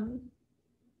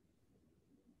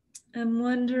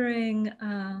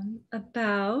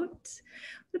about,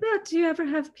 do you ever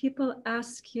have people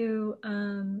ask you,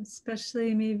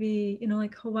 especially maybe,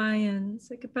 like Hawaiians,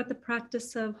 like about the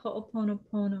practice of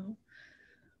Ho'oponopono?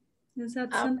 Is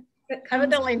that something that comes?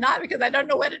 Evidently not, because I don't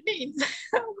know what it means.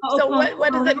 So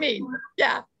what does it mean?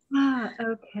 Yeah.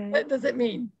 Okay. What does it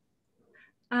mean?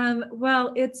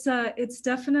 Well, it's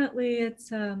definitely,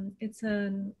 it's an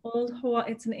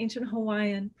ancient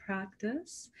Hawaiian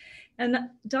practice, and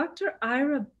Dr.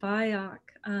 Ira Byock,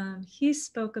 he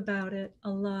spoke about it a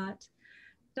lot.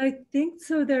 I think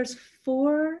so. There's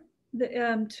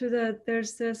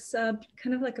there's this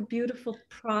kind of like a beautiful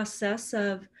process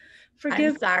of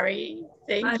forgive. I'm sorry.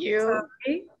 Thank you.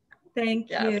 Sorry.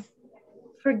 Thank you.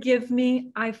 Forgive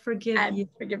me. I forgive you.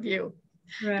 Forgive you.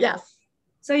 Right. Yes.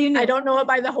 So I don't know it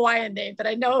by the Hawaiian name, but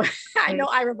I know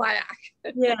Ira Byock.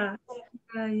 Yeah.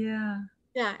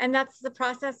 Yeah, and that's the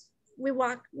process we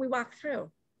walk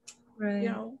through. Right.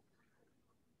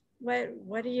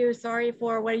 What are you sorry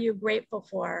for? What are you grateful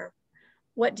for?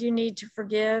 What do you need to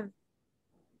forgive?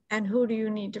 And who do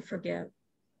you need to forgive?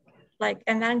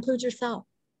 And that includes yourself.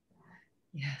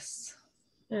 Yes.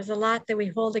 There's a lot that we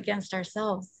hold against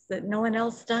ourselves that no one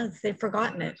else does. They've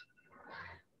forgotten it.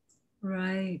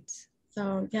 Right.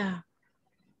 So, yeah.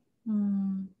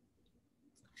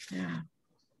 Yeah.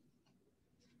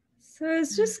 So I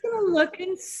was just going to look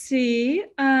and see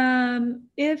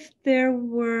if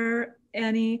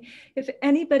if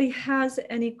anybody has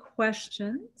any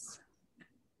questions.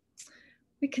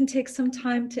 We can take some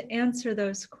time to answer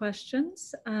those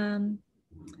questions.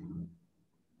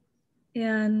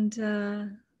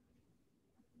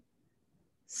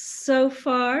 So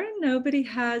far, nobody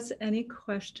has any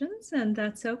questions, and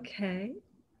that's okay.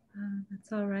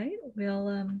 That's all right.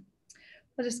 We'll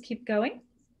just keep going.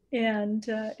 And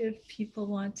if people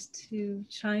want to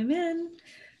chime in,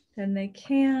 then they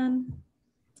can.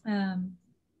 And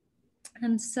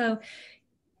so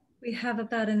we have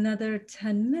about another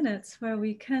 10 minutes where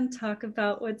we can talk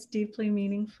about what's deeply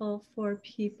meaningful for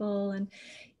people. And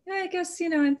I guess,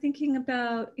 I'm thinking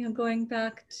about, going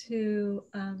back to,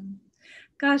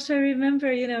 gosh, I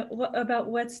remember, about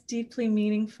what's deeply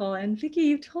meaningful. And Vicki,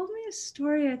 you told me a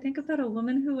story, I think, about a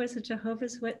woman who was a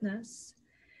Jehovah's Witness.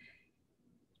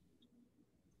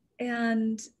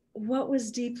 And what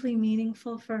was deeply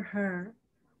meaningful for her.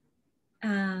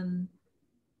 Do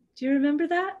you remember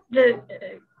that?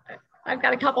 I've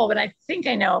got a couple, but I think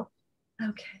I know.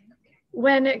 Okay.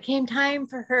 When it came time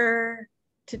for her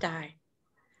to die,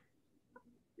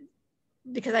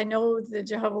 because I know the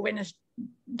Jehovah's Witnesses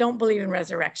don't believe in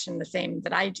resurrection the same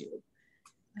that I do.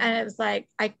 And it was like,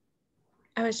 I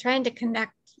was trying to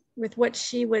connect with what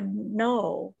she would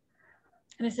know.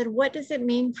 And I said, what does it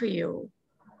mean for you?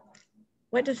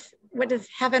 What does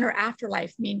heaven or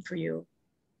afterlife mean for you?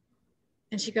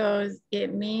 And she goes,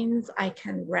 it means I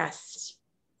can rest.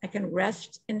 I can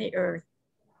rest in the earth.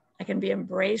 I can be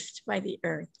embraced by the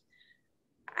earth.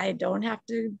 I don't have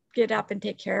to get up and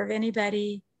take care of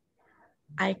anybody.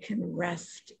 I can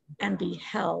rest and be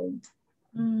held.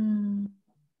 And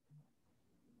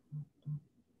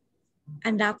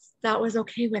that was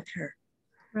okay with her.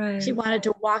 Right. She wanted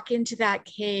to walk into that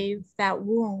cave, that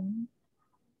womb,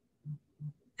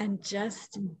 and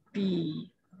just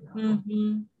be.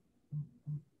 Mm-hmm.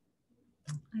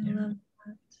 I love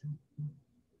that.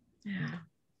 Yeah.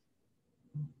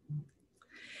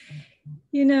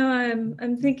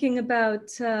 I'm thinking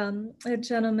about a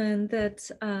gentleman that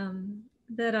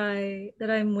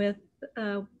I'm with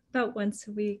about once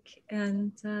a week,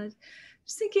 and just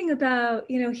thinking about,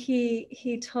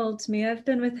 he told me, I've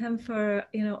been with him for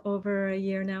over a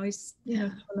year now. He's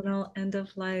terminal, end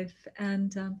of life,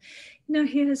 and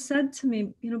he has said to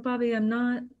me, Bobbi, I'm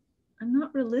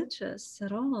not religious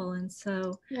at all, and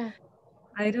so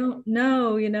I don't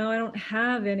know, I don't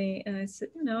have any. And I said,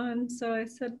 and so I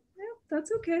said, yeah,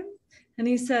 that's okay. And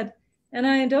he said, and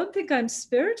I don't think I'm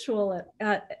spiritual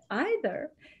at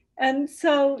either. And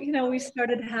so, we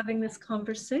started having this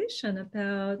conversation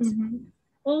about,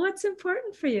 well, what's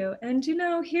important for you? And,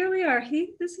 here we are.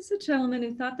 This is a gentleman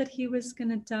who thought that he was going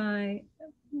to die.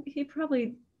 He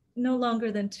probably no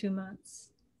longer than 2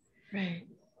 months. Right.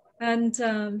 And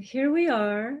here we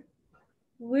are.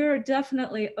 We're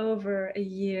definitely over a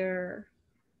year.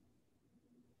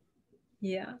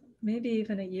 Yeah, maybe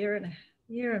even a year and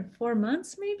 4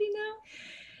 months, maybe now.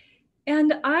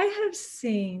 And I have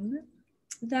seen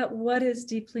that what is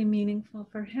deeply meaningful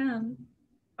for him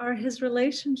are his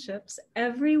relationships.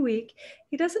 Every week,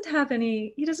 he doesn't have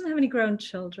any grown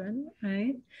children,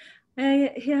 right?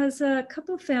 He has a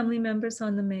couple of family members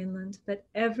on the mainland, but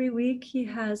every week he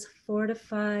has 4 to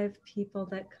 5 people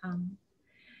that come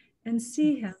and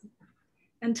see him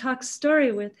and talk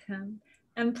story with him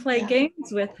and play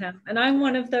games with him. And I'm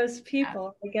one of those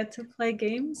people. I get to play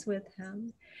games with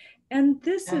him. And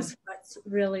this is what's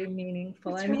really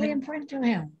meaningful. It's really important to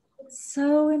him. It's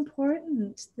so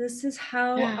important. This is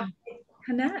how I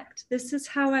connect. This is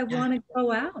how I want to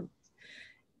go out.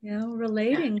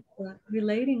 Relating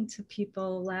to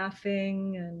people,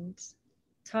 laughing and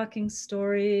talking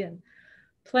story and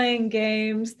playing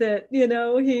games that,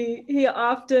 he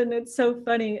often, it's so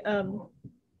funny.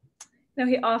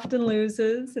 He often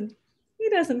loses and he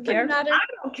doesn't care. I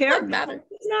don't care. It's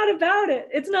not about it.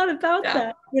 It's not about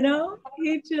that.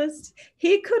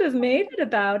 He could have made it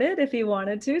about it if he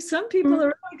wanted to. Some people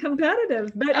are really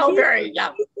competitive, but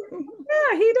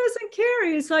he doesn't care.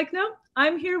 He's like, no,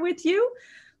 I'm here with you.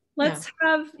 Let's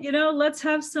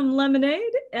have some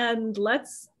lemonade and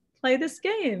let's play this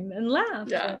game and laugh.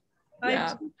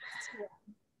 I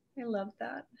love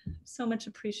that. So much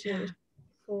appreciation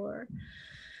for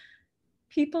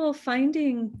people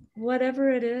finding whatever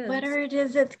it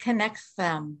is that connects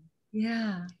them.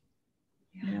 Yeah.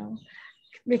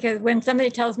 Because when somebody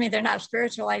tells me they're not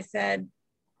spiritual, I said,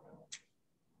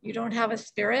 you don't have a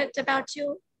spirit about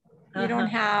you. You don't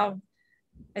have,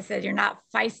 I said, you're not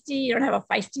feisty. You don't have a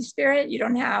feisty spirit. You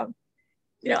don't have,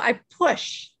 I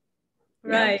push.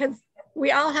 Right. Because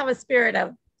we all have a spirit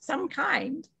of some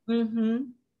kind,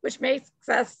 which makes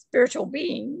us spiritual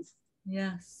beings.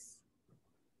 Yes.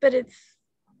 But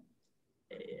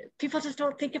people just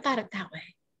don't think about it that way.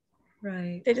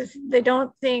 Right. They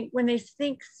don't think, when they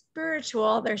think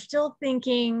spiritual, they're still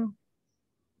thinking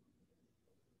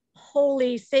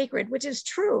holy, sacred, which is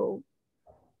true.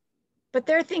 but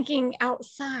they're thinking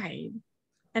outside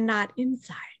and not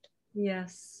inside.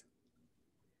 Yes.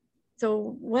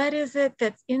 So what is it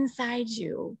that's inside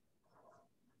you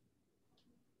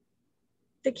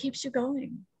that keeps you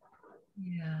going?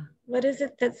 Yeah. What is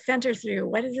it that centers you?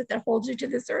 What is it that holds you to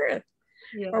this earth?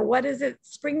 Yeah. Or what is it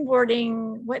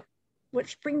springboarding? What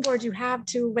springboard you have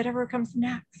to whatever comes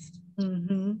next?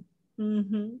 Mm-hmm.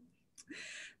 Mm-hmm.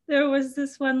 There was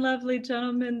this one lovely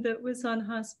gentleman that was on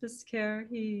hospice care.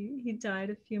 He died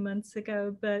a few months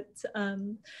ago, but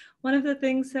one of the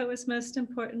things that was most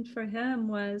important for him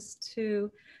was to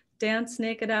dance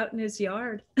naked out in his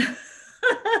yard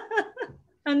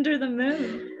under the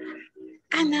moon.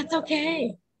 And that's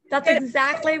okay. That's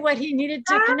exactly what he needed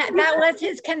to connect. That was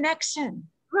his connection.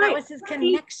 Right. That was his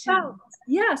connection.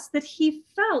 Yes, that he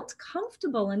felt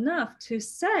comfortable enough to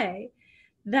say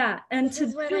that. And this to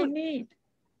is what I need.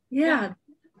 Yeah,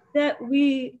 that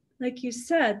we, like you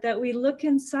said, that we look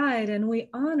inside and we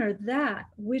honor that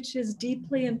which is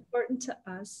deeply important to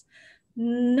us,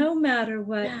 no matter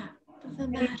what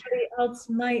anybody else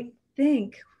might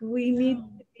think. We need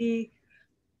to be,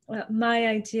 my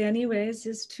idea anyways,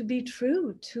 is to be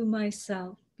true to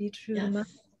myself, be true to my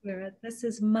spirit. This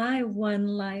is my one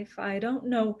life. I don't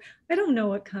know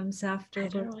what comes after. I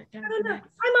don't know.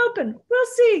 I'm open. We'll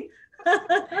see.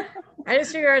 I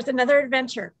just figure it's another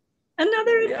adventure.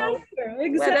 Another adventure,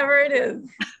 exactly. Whatever it is.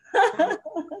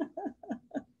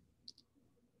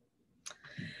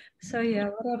 So yeah,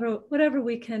 whatever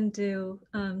we can do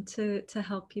to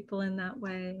help people in that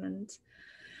way. And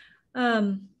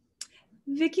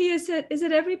Vicki, is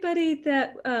it everybody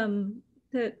that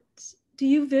do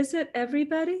you visit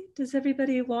everybody? Does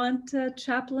everybody want a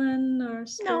chaplain or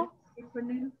no?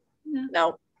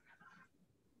 No.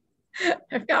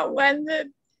 I've got one that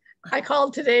I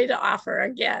called today to offer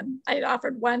again. I had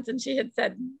offered once and she had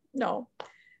said no.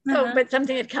 So, but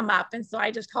something had come up. And so I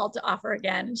just called to offer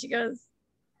again. And she goes,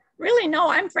 really?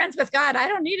 No, I'm friends with God. I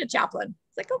don't need a chaplain.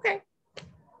 It's like, okay.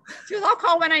 She goes, I'll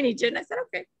call when I need you. And I said,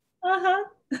 okay.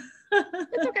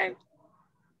 It's okay.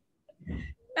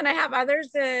 And I have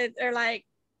others that are like,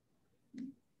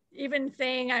 even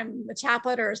saying I'm a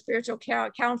chaplain or a spiritual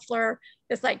counselor,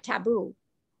 it's like taboo.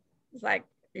 It's like,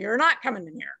 you're not coming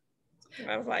in here. And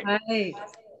I was like, right.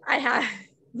 I had,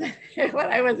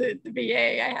 when I was at the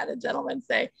VA, I had a gentleman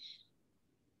say,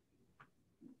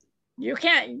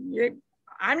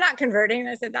 I'm not converting. And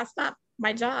I said, that's not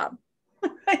my job.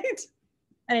 Right.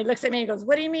 And he looks at me and goes,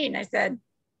 what do you mean? I said,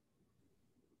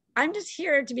 I'm just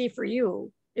here to be for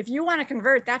you. If you want to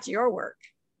convert, that's your work.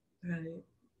 Right.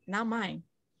 Not mine.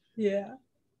 Yeah.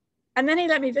 And then he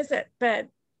let me visit. But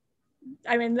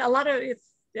I mean, a lot of it's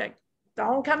like,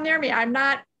 don't come near me. I'm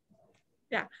not.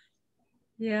 Yeah.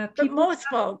 Yeah. But most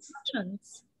folks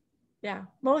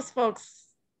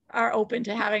are open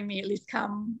to having me at least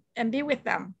come and be with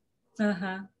them.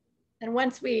 And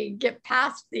once we get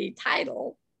past the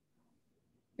title,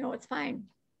 it's fine.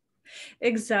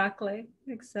 Exactly.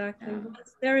 Yeah.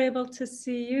 Once they're able to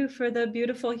see you for the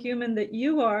beautiful human that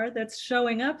you are, that's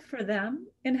showing up for them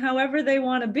in however they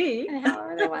want to be.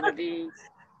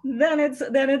 Then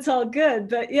it's all good.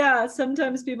 But yeah,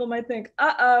 sometimes people might think,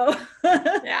 uh-oh.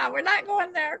 Yeah, we're not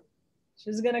going there.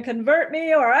 She's going to convert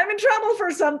me or I'm in trouble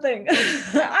for something.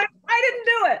 I didn't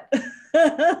do it.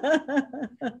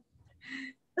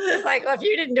 It's like, well, if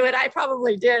you didn't do it, I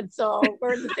probably did. So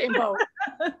we're in the same boat.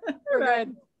 We're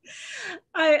good.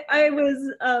 I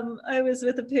was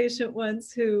with a patient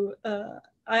once who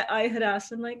I had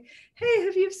asked him, like, hey,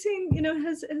 have you seen,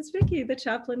 has Vicki, the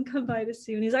chaplain, come by to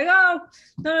see you? And he's like, oh,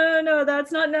 no,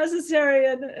 that's not necessary.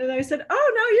 And I said,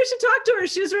 oh no, you should talk to her.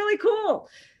 She's really cool.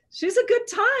 She's a good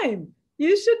time.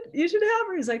 You should have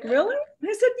her. He's like, really? And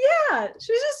I said, yeah,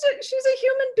 she's a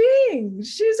human being.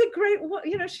 She's a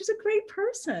great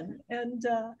person. And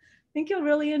I think you'll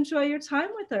really enjoy your time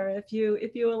with her if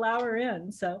you allow her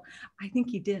in. So I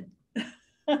think he did.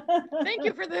 Thank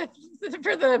you for the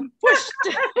push.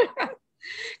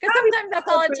 Because sometimes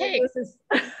that's all it takes.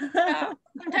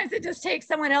 Sometimes it just takes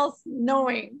someone else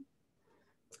knowing,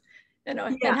 and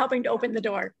helping to open the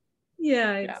door.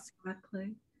 Yeah,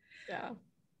 exactly. Yeah.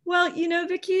 Well,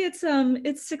 Vicki, it's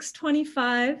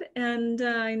 6:25, and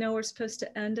I know we're supposed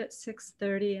to end at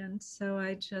 6:30, and so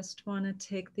I just want to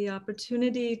take the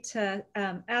opportunity to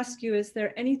ask you: is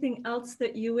there anything else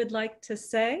that you would like to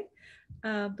say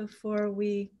before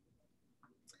we?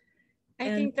 I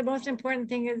think the most important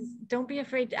thing is don't be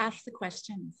afraid to ask the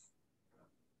questions.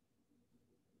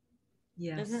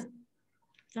 Yes.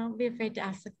 Don't be afraid to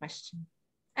ask the question,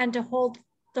 and to hold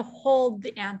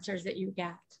the answers that you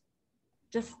get.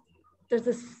 Just there's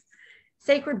this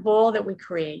sacred bowl that we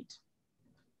create,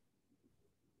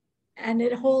 And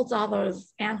it holds all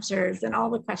those answers and all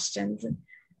the questions. And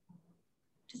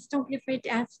just don't be afraid to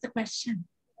ask the question.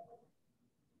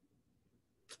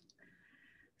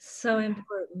 So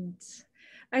important.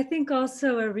 I think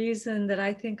also a reason that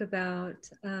I think about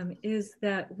is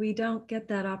that we don't get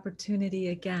that opportunity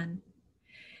again.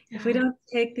 If we don't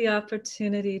take the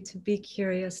opportunity to be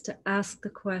curious, to ask the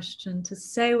question, to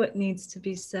say what needs to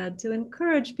be said, to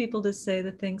encourage people to say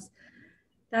the things,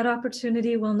 that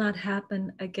opportunity will not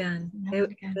happen again.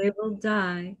 They will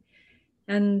die.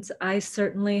 And I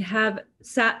certainly have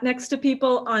sat next to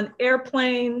people on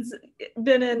airplanes,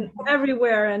 been in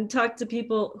everywhere, and talked to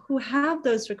people who have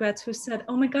those regrets, who said,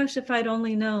 oh my gosh, if I'd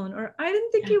only known, or I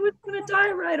didn't think he was going to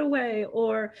die right away,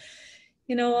 or,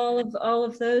 you know, all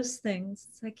of those things.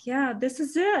 It's like, yeah, this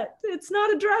is it. It's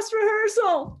not a dress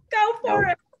rehearsal. Go for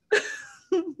it.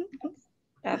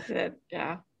 That's it.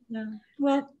 Yeah. Yeah.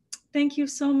 Well, thank you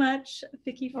so much,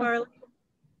 Vicki Farley.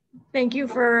 Thank you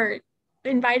for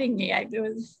inviting me. It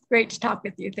was great to talk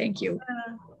with you. Thank you.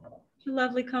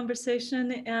 Lovely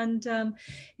conversation. And,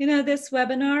 you know, this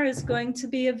webinar is going to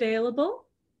be available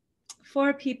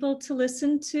for people to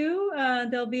listen to.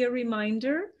 There'll be a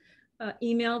reminder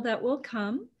email that will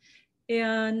come.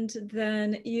 And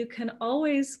then you can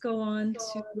always go on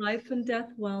to Life and Death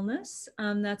Wellness.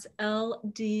 That's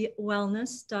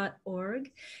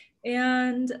ldwellness.org.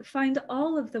 And find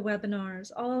all of the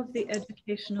webinars, all of the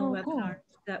educational webinars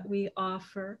that we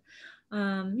offer.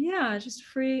 Yeah, just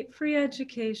free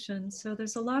education. So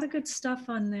there's a lot of good stuff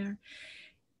on there.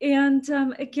 And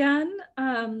again,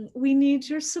 we need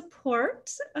your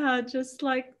support, just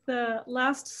like the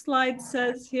last slide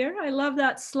says here. I love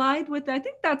that slide with, I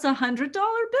think that's $100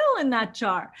 bill in that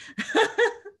jar.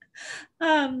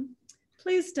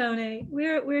 Please donate.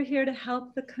 We're here to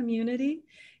help the community.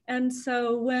 And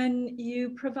so when you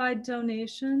provide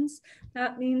donations,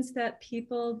 that means that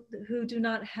people who do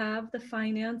not have the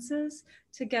finances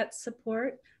to get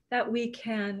support, that we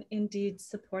can indeed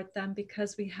support them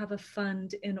because we have a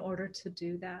fund in order to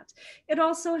do that. It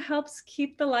also helps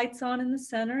keep the lights on in the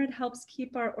center. It helps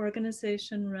keep our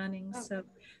organization running so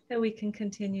that we can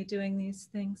continue doing these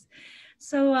things.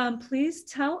 So please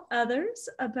tell others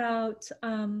about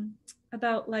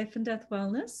Life and Death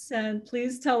Wellness, and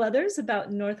please tell others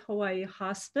about North Hawai'i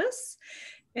Hospice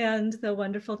and the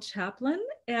wonderful chaplain.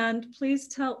 And please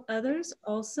tell others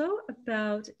also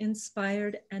about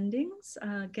Inspired Endings.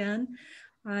 Again,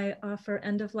 I offer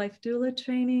end-of-life doula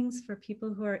trainings for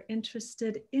people who are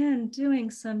interested in doing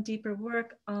some deeper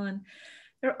work on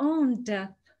their own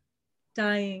death,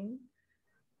 dying,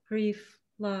 grief,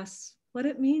 loss, what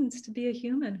it means to be a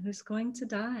human who's going to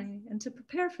die, and to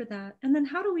prepare for that. And then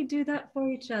how do we do that for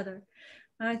each other?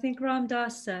 I think Ram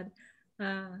Dass said,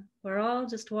 we're all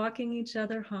just walking each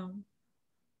other home.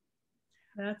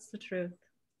 That's the truth.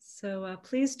 So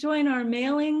please join our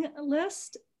mailing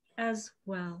list as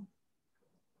well.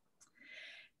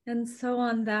 And so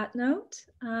on that note,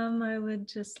 I would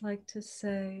just like to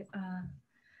say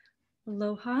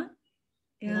aloha,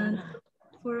 and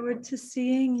look forward to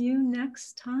seeing you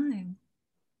next time.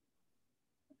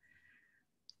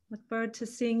 Look forward to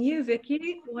seeing you,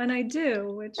 Vicki, when I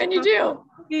do, which won't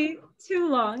be too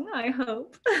long, I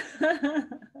hope.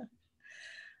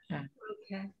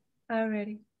 Okay,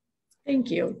 alrighty. Thank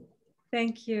you.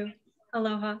 Thank you.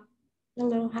 Aloha.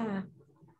 Aloha.